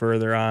go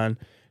further on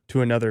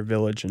to another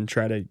village and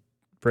try to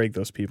break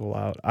those people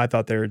out. I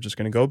thought they were just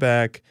going to go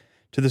back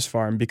to this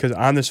farm, because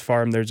on this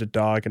farm there's a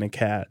dog and a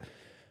cat.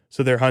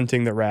 So they're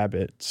hunting the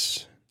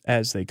rabbits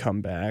as they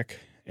come back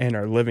and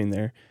are living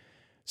there.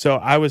 So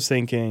I was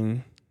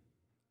thinking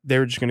they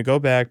were just going to go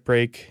back,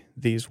 break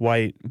these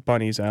white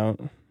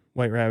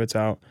rabbits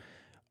out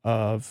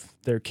of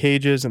their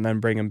cages, and then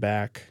bring them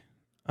back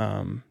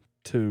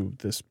to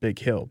this big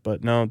hill.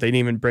 But no, they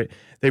didn't even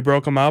they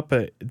broke them out,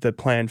 but the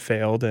plan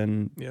failed,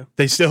 and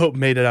they still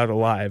made it out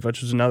alive,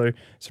 which was another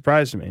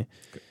surprise to me.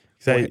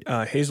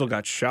 Hazel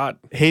got shot.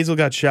 Hazel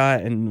got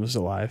shot and was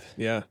alive.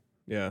 Yeah.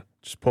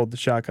 Just pulled the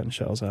shotgun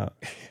shells out.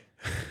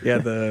 Yeah,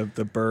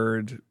 the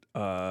bird,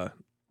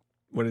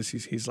 what is he?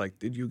 He's like,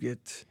 did you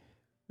get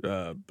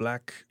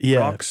black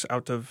rocks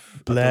out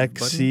of black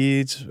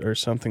seeds or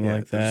something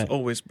like that? There's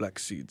always black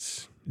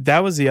seeds.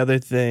 That was the other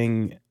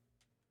thing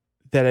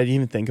that I didn't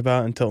even think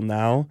about until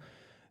now.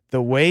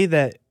 The way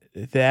that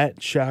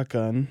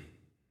shotgun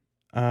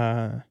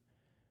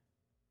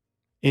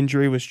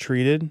injury was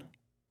treated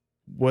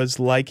was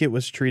like it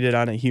was treated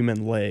on a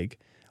human leg.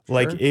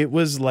 Like Sure. it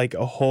was like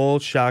a whole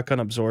shotgun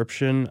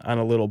absorption on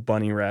a little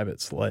bunny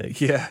rabbit's leg.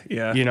 Yeah,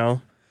 yeah. You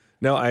know?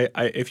 No, I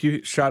if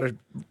you shot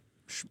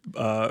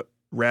a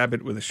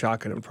rabbit with a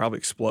shotgun, it would probably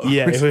explode.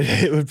 Yeah,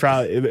 it would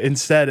probably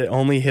instead it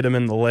only hit him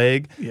in the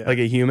leg Yeah. like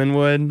a human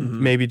would,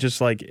 Mm-hmm. maybe just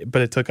like,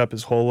 but it took up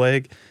his whole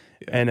leg,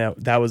 Yeah. and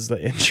that was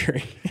the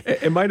injury.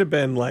 It might have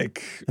been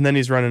like, And then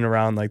he's running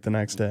around like the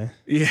next day.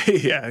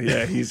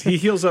 yeah. He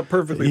heals up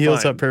perfectly. He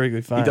heals fine. up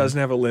perfectly fine. He doesn't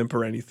have a limp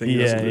or anything. He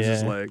doesn't Yeah, lose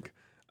his yeah. leg.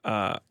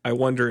 I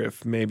wonder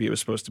if maybe it was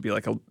supposed to be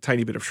like a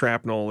tiny bit of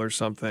shrapnel or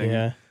something.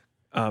 Yeah,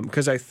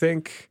 Because I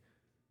think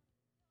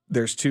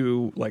there's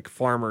two like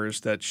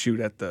farmers that shoot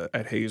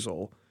at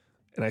Hazel,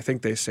 and I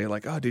think they say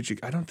like, "Oh, did you?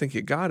 I don't think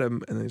you got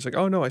him." And then he's like,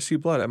 "Oh no, I see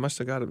blood. I must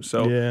have got him."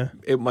 So yeah.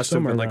 it must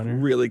Somewhere have been like around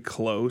here. really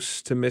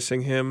close to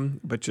missing him,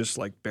 but just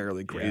like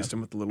barely grazed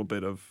him with a little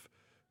bit of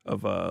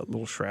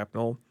little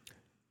shrapnel.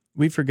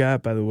 We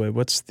forgot, by the way,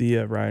 what's the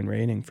Ryan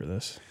rating for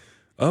this?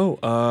 Oh,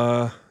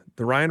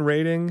 the Ryan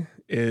rating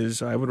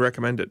is I would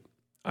recommend it.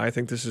 I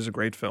think this is a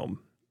great film.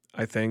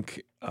 I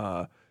think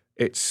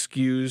it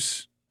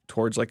skews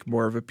towards like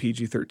more of a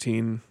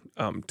PG-13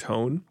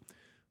 tone,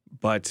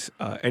 but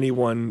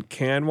anyone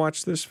can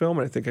watch this film,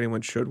 and I think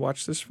anyone should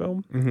watch this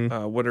film.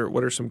 Mm-hmm.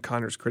 What are some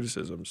Connor's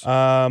criticisms?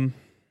 I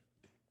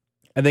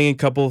think a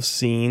couple of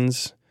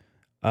scenes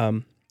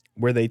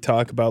where they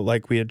talk about,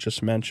 like we had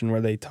just mentioned,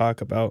 where they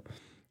talk about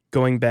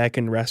going back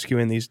and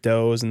rescuing these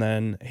does, and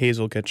then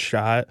Hazel gets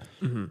shot.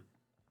 Mm-hmm.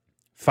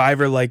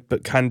 Fiverr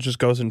but kind of just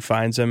goes and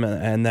finds him,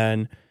 and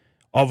then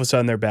all of a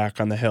sudden they're back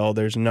on the hill.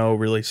 There's no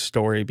really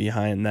story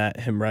behind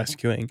that, him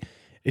rescuing.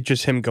 It's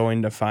just him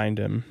going to find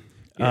him.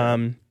 Yeah.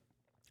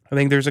 I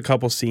think there's a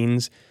couple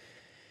scenes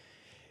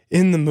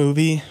in the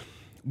movie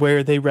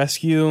where they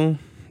rescue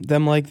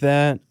them like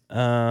that,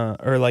 not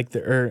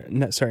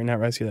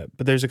rescue that,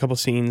 but there's a couple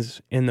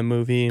scenes in the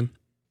movie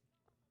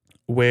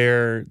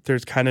where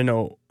there's kind of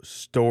no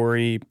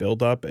story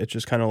buildup. It's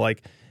just kind of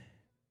like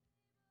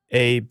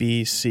A,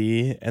 B,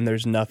 C, and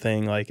there's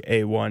nothing like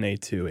A1,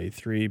 A2,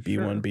 A3, B1,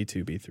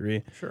 Sure. B2,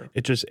 B3. Sure.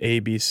 It's just A,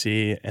 B,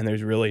 C, and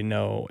there's really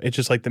it's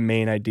just like the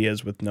main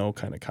ideas with no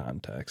kind of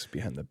context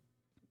behind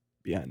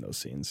those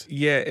scenes.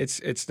 Yeah,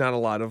 it's not a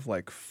lot of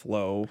like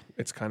flow.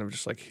 It's kind of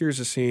just like, here's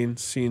a scene,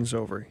 scene's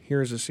over.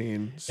 Here's a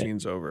scene,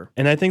 scene's over.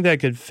 And I think that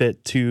could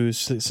fit too,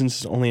 since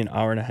it's only an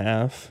hour and a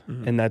half.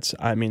 Mhm.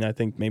 And I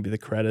think maybe the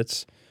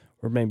credits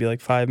were maybe like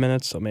 5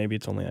 minutes. So maybe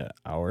it's only an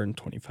hour and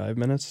 25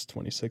 minutes,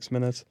 26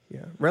 minutes.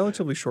 Yeah,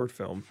 relatively short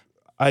film.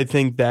 I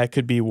think that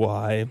could be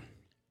why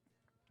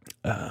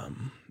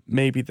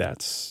maybe they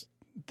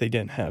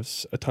didn't have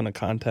a ton of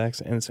context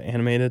and it's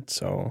animated.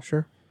 So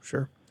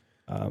Sure.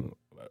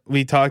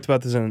 we talked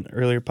about this in an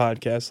earlier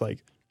podcast.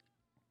 Like,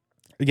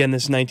 again,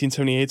 this is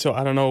 1978, so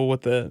I don't know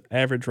what the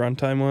average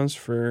runtime was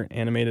for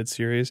animated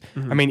series.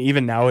 Mhm. I mean,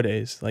 even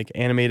nowadays, like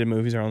animated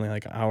movies are only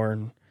like an hour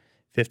and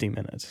 50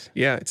 minutes.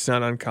 Yeah, it's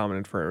not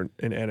uncommon for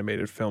an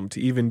animated film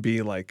to even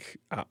be like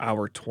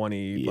hour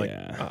 20,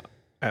 Yeah.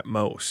 at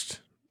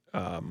most.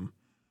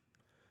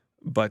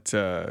 But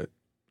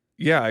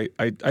yeah,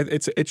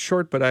 it's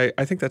short, but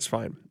I think that's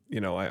fine. You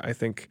know, I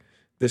think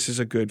this is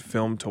a good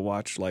film to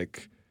watch.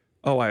 Like,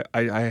 oh, I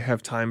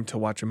have time to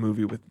watch a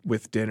movie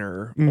with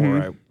dinner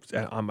or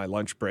on my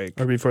lunch break.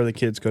 Or before the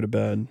kids go to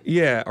bed.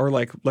 Yeah, or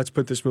like let's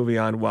put this movie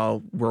on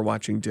while we're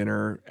watching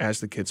dinner as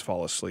the kids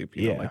fall asleep.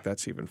 You know, Yeah. like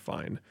that's even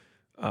fine.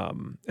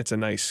 It's a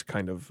nice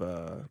kind of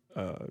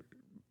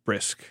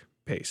brisk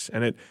pace,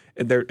 and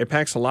it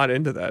packs a lot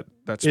into that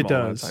small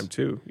amount of does. time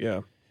too.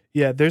 Yeah,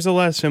 Yeah, there's a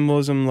lot of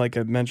symbolism, like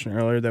I mentioned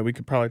earlier, that we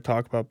could probably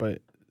talk about,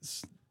 but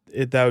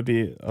that would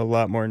be a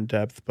lot more in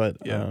depth. But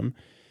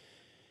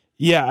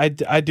Yeah.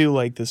 I do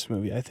like this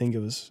movie. I think it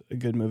was a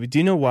good movie. Do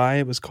you know why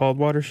it was called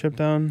Watership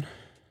Down?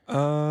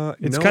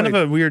 It's kind of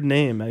a weird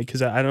name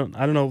because I don't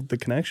know the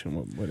connection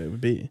what it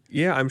would be.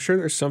 Yeah, I'm sure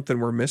there's something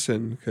we're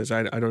missing because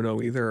I don't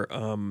know either.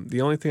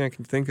 The only thing I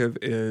can think of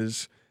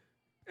is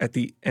at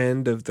the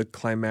end of the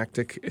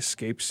climactic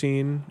escape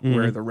scene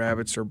where the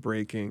rabbits are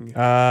breaking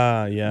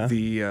Yeah.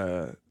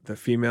 the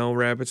female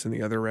rabbits and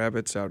the other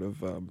rabbits out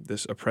of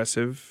this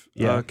oppressive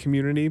Yeah.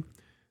 community.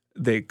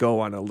 They go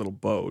on a little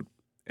boat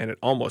and it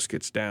almost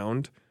gets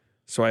downed.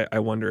 So I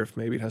wonder if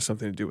maybe it has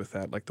something to do with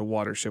that. Like the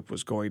watership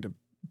was going to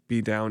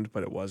be downed,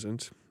 but it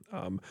wasn't.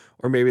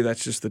 Or maybe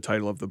that's just the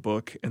title of the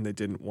book and they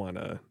didn't want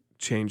to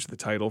change the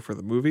title for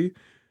the movie.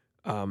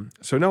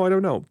 So no, I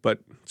don't know, but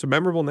it's a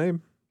memorable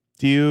name.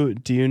 Do you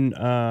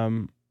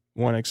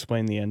want to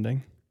explain the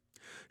ending?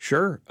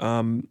 Sure.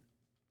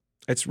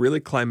 It's really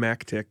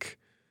climactic.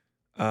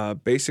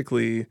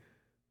 Basically,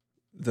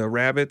 the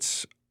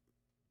rabbits,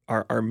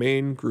 our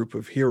main group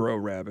of hero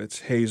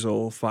rabbits,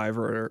 Hazel,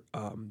 Fiverr,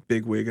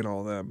 Bigwig, and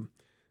all them,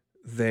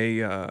 they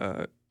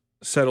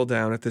settle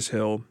down at this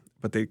hill,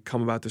 but they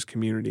come about this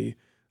community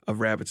of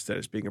rabbits that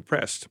is being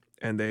oppressed.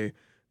 And they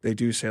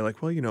do say,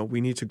 like, well, you know,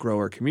 we need to grow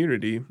our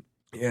community.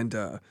 And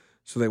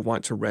so they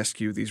want to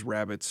rescue these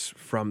rabbits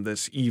from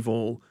this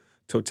evil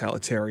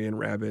totalitarian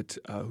rabbit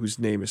whose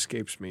name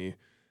escapes me.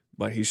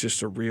 But he's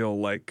just a real,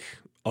 like,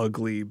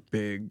 ugly,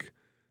 big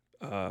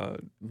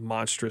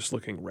monstrous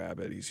looking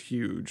rabbit. He's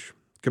huge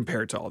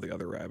compared to all the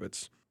other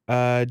rabbits.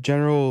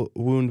 General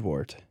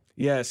Woundwort.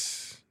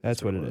 Yes,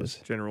 That's what it was.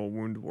 is. General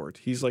Woundwort.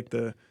 He's like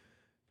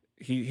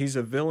he's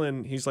a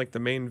villain. He's like the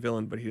main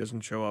villain, but he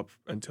doesn't show up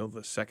until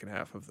the second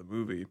half of the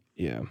movie.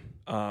 Yeah.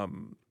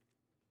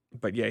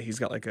 But yeah, he's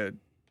got like a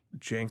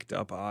janked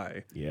up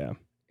eye. Yeah.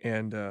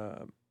 And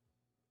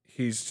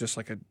he's just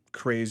like a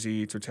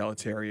crazy,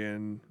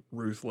 totalitarian,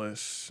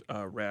 ruthless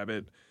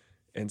rabbit.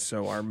 And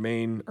so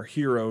our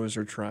heroes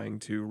are trying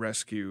to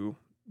rescue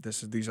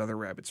these other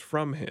rabbits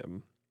from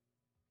him.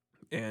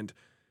 And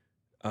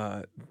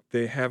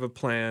they have a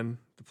plan.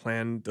 The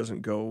plan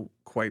doesn't go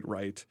quite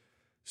right.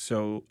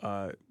 So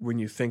when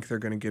you think they're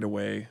going to get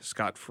away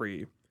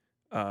scot-free,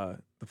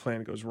 the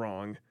plan goes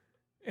wrong,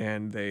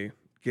 and they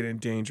get in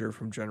danger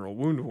from General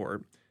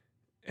Woundwort.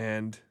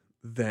 And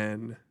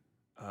then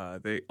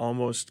they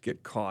almost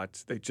get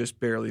caught. They just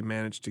barely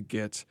manage to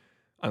get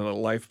on a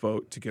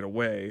lifeboat to get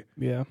away.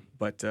 Yeah.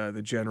 But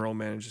the general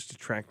manages to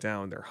track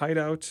down their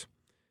hideout,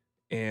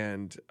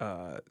 and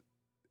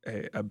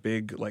a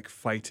big like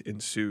fight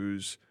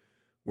ensues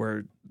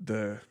where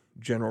the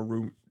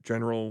General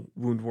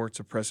Woundwort's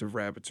oppressive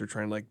rabbits are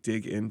trying to like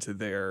dig into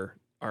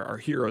our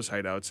heroes'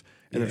 hideouts,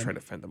 and they're trying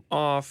to fend them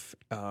off.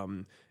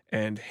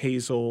 And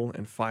Hazel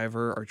and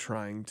Fiver are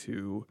trying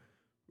to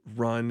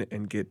run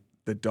and get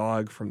the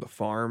dog from the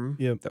farm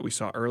that we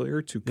saw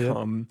earlier to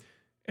come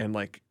and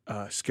like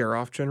scare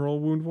off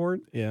General Woundwort.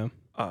 Yeah.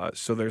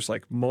 So there's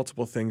like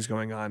multiple things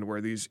going on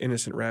where these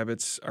innocent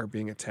rabbits are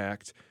being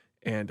attacked,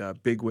 and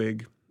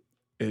Bigwig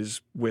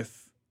is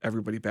with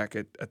everybody back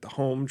at the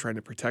home trying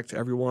to protect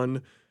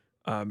everyone,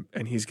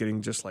 and he's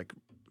getting just like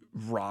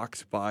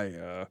rocked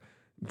by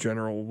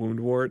General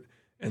Woundwort.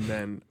 And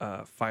then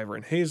Fiver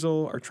and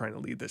Hazel are trying to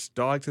lead this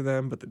dog to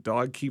them, but the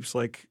dog keeps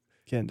like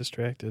getting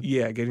distracted.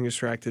 Yeah, getting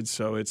distracted.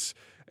 So it's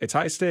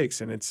high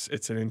stakes, and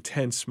it's an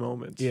intense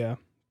moment. Yeah,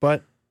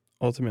 but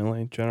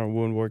ultimately, General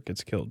Woundwort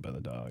gets killed by the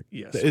dog.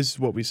 Yes, that is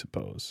what we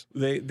suppose.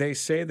 They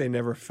say they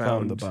never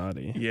found the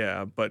body.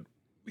 Yeah, but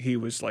he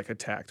was like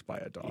attacked by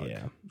a dog.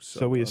 Yeah,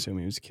 so we assume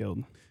he was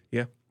killed.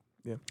 Yeah.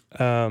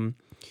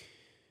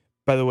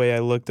 By the way, I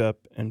looked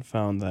up and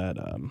found that.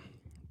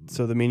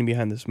 So the meaning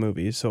behind this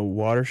movie. So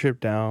Watership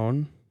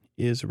Down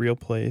is a real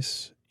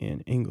place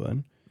in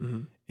England,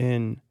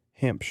 in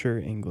Hampshire,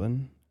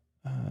 England.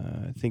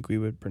 I think we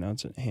would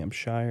pronounce it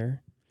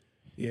Hampshire.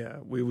 Yeah,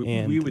 we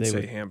would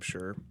say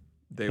Hampshire.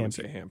 They would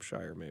say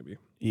Hampshire, maybe.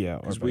 Yeah,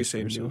 because we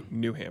say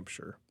New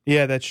Hampshire.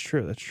 Yeah, that's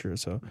true. That's true.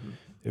 So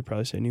they would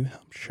probably say New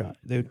Hampshire.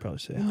 They would probably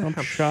say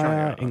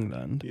Hampshire,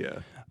 England. Yeah.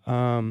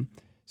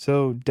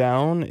 So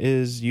down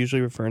is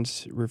usually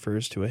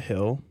refers to a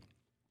hill,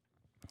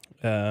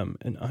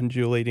 an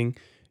undulating,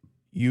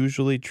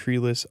 usually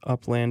treeless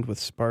upland with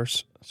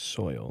sparse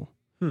soil.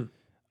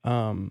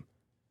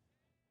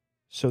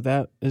 So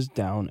that is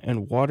down,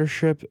 and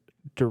watership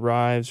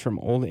derives from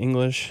Old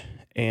English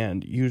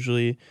and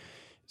usually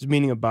is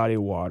meaning a body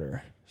of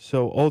water.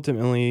 So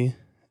ultimately,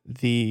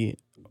 the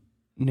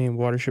name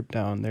Watership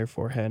Down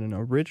therefore had an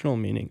original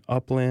meaning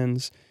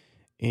uplands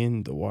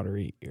in the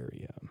watery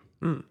area.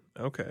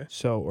 Okay.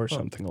 So, or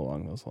something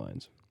along those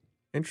lines.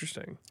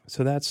 Interesting.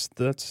 So that's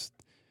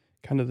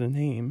kind of the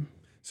name.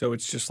 So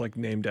it's just like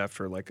named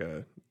after like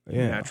a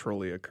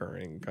naturally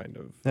occurring kind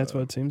of. That's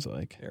what it seems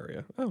like.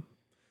 Area. Oh.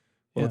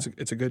 Well,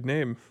 it's a good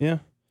name. Yeah.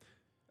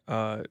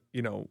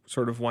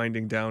 Sort of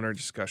winding down our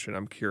discussion,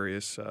 I'm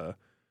curious,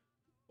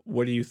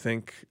 what do you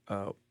think,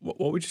 what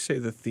would you say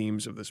the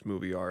themes of this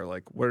movie are?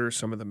 Like, what are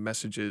some of the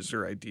messages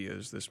or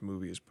ideas this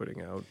movie is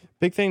putting out?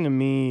 Big thing to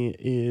me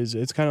is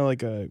it's kind of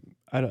like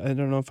I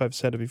don't know if I've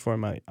said it before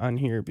on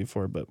here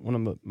before, but one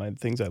of my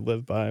things I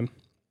live by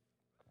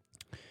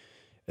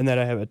and that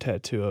I have a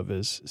tattoo of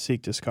is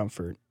seek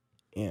discomfort.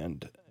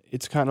 And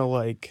it's kind of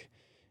like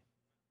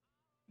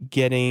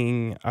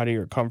getting out of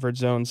your comfort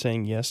zone,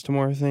 saying yes to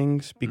more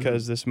things,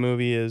 because this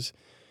movie is,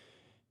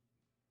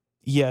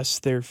 yes,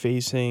 they're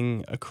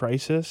facing a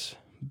crisis,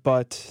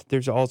 but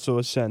there's also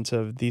a sense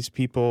of these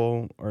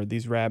people or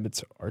these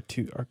rabbits are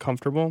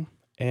comfortable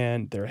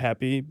and they're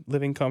happy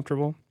living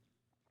comfortable.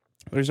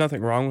 There's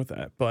nothing wrong with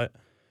that, but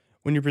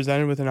when you're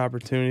presented with an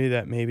opportunity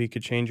that maybe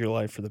could change your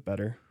life for the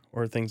better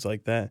or things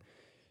like that,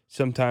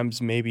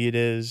 sometimes maybe it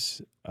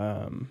is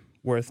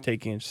worth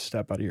taking a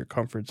step out of your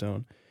comfort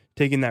zone,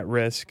 taking that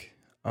risk.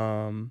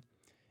 And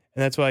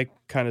that's why I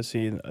kind of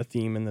see a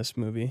theme in this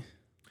movie.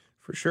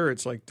 For sure.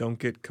 It's like, don't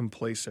get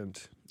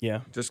complacent.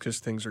 Yeah. Just because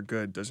things are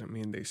good doesn't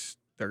mean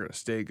they're going to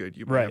stay good.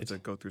 You might have to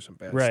go through some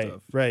bad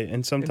stuff. Right.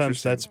 And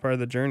sometimes that's part of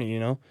the journey,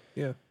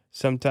 Yeah.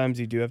 Sometimes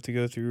you do have to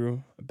go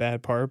through a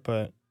bad part,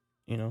 but,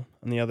 on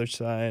the other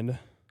side,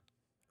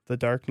 the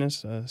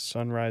darkness,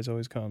 sunrise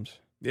always comes.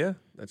 Yeah,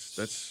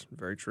 that's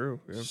very true.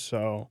 Yeah.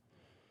 So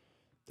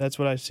that's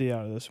what I see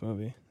out of this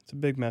movie. It's a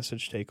big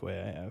message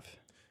takeaway I have.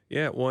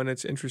 Yeah, well, and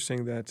it's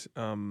interesting that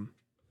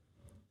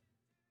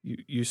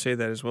you say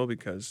that as well,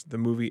 because the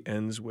movie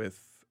ends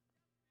with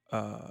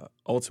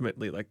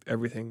ultimately like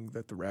everything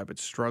that the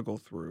rabbits struggle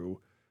through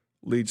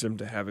leads them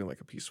to having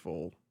like a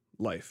peaceful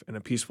life and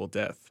a peaceful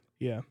death.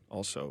 Yeah.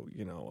 Also,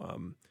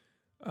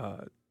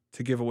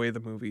 to give away the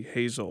movie,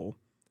 Hazel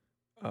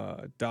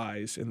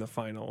dies in the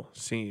final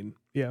scene.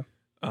 Yeah.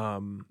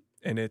 And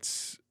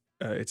it's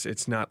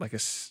not like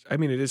I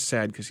mean, it is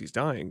sad because he's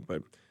dying,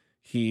 but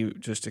he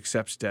just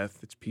accepts death.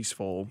 It's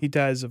peaceful. He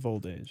dies of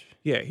old age.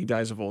 Yeah, he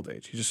dies of old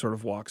age. He just sort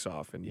of walks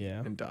off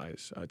and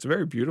dies. It's a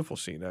very beautiful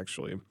scene,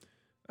 actually.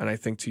 And I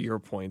think to your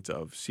point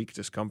of seek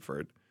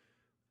discomfort,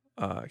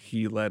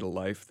 he led a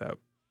life that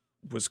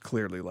was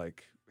clearly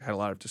had a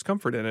lot of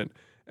discomfort in it,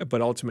 but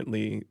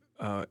ultimately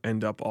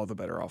end up all the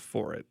better off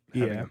for it,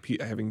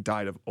 having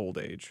died of old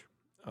age.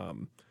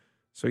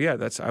 So yeah,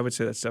 I would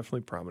say that's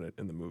definitely prominent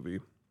in the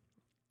movie.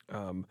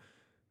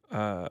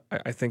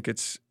 I think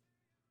it's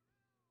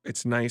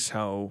nice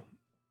how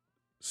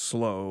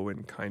slow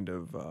and kind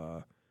of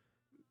a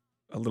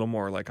little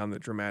more like on the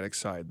dramatic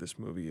side this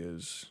movie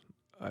is.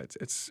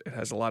 It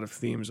has a lot of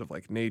themes of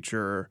like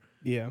nature,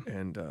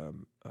 and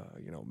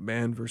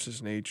man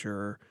versus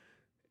nature,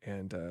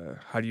 and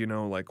how do you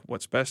know like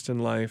what's best in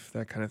life,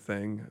 that kind of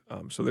thing.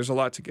 So there's a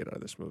lot to get out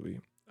of this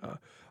movie.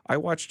 I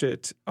watched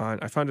it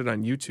I found it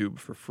on YouTube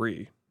for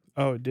free.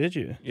 Oh, did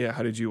you? Yeah,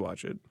 how did you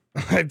watch it?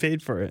 I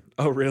paid for it.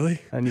 Oh,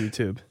 really? On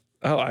YouTube.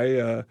 Oh,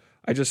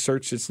 I just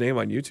searched its name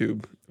on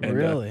YouTube. And,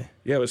 really?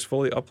 Yeah, it was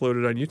fully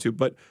uploaded on YouTube.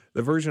 But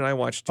the version I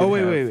watched.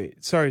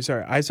 Wait. Sorry.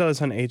 I saw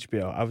this on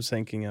HBO. I was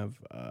thinking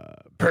of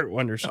Burt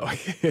Wonderstone.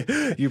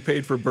 Oh, you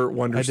paid for Burt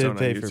Wonderstone on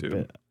YouTube. I did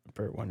pay for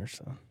Burt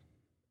Wonderstone.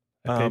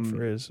 I paid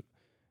for his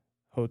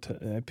hotel.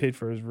 I paid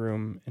for his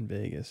room in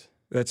Vegas.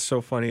 That's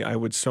so funny. I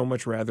would so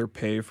much rather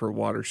pay for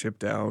Watership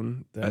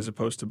Down as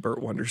opposed to Burt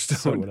Wonderstone.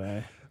 So would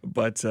I.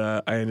 But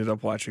I ended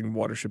up watching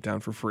Watership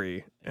Down for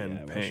free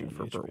and paying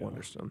for Burt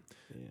Wonderstone.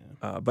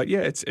 Yeah. But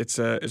yeah, it's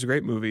a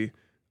great movie.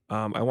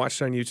 I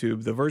watched it on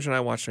YouTube. The version I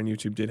watched on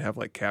YouTube did have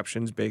like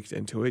captions baked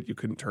into it. You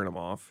couldn't turn them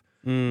off.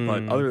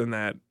 But other than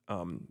that,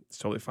 it's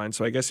totally fine.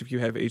 So I guess if you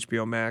have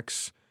HBO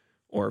Max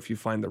or if you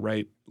find the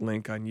right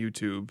link on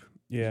YouTube,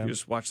 you can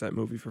just watch that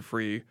movie for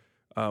free,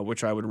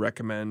 which I would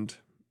recommend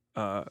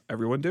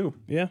everyone do.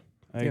 Yeah,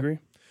 I agree.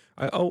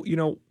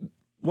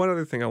 One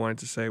other thing I wanted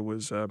to say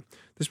was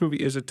this movie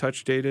is a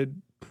touch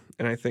dated,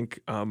 and I think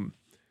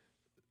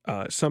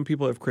some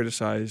people have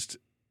criticized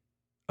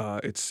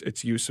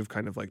its use of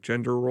kind of like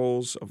gender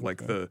roles of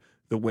like the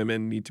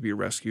women need to be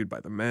rescued by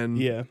the men.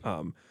 Yeah.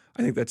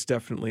 I think that's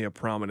definitely a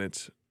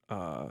prominent.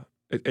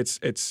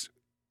 It's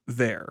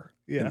there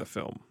in the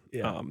film.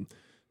 Yeah.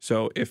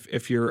 So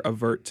if you're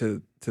avert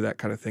to that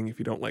kind of thing, if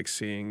you don't like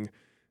seeing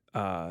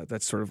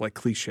that sort of like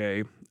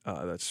cliche,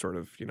 that sort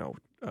of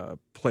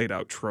played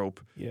out trope.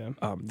 Yeah.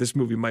 This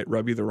movie might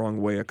rub you the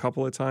wrong way a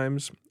couple of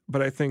times,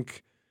 but I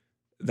think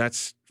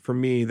that's for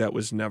me that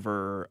was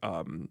never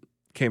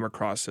came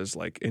across as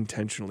like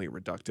intentionally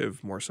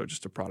reductive, more so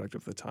just a product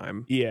of the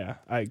time. Yeah,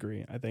 I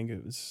agree. I think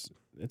it's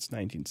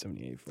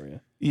 1978 for you.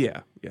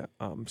 Yeah.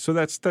 So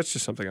that's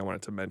just something I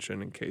wanted to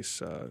mention in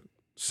case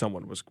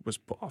someone was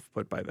off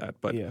put by that.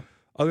 But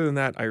other than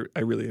that, I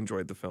really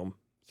enjoyed the film.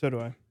 So do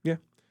I. Yeah.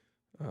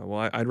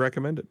 Well, I'd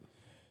recommend it.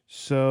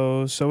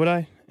 So would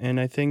I. And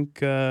I think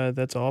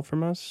that's all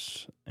from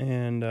us.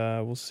 And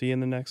we'll see you in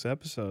the next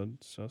episode.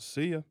 So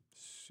see ya.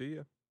 See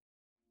ya.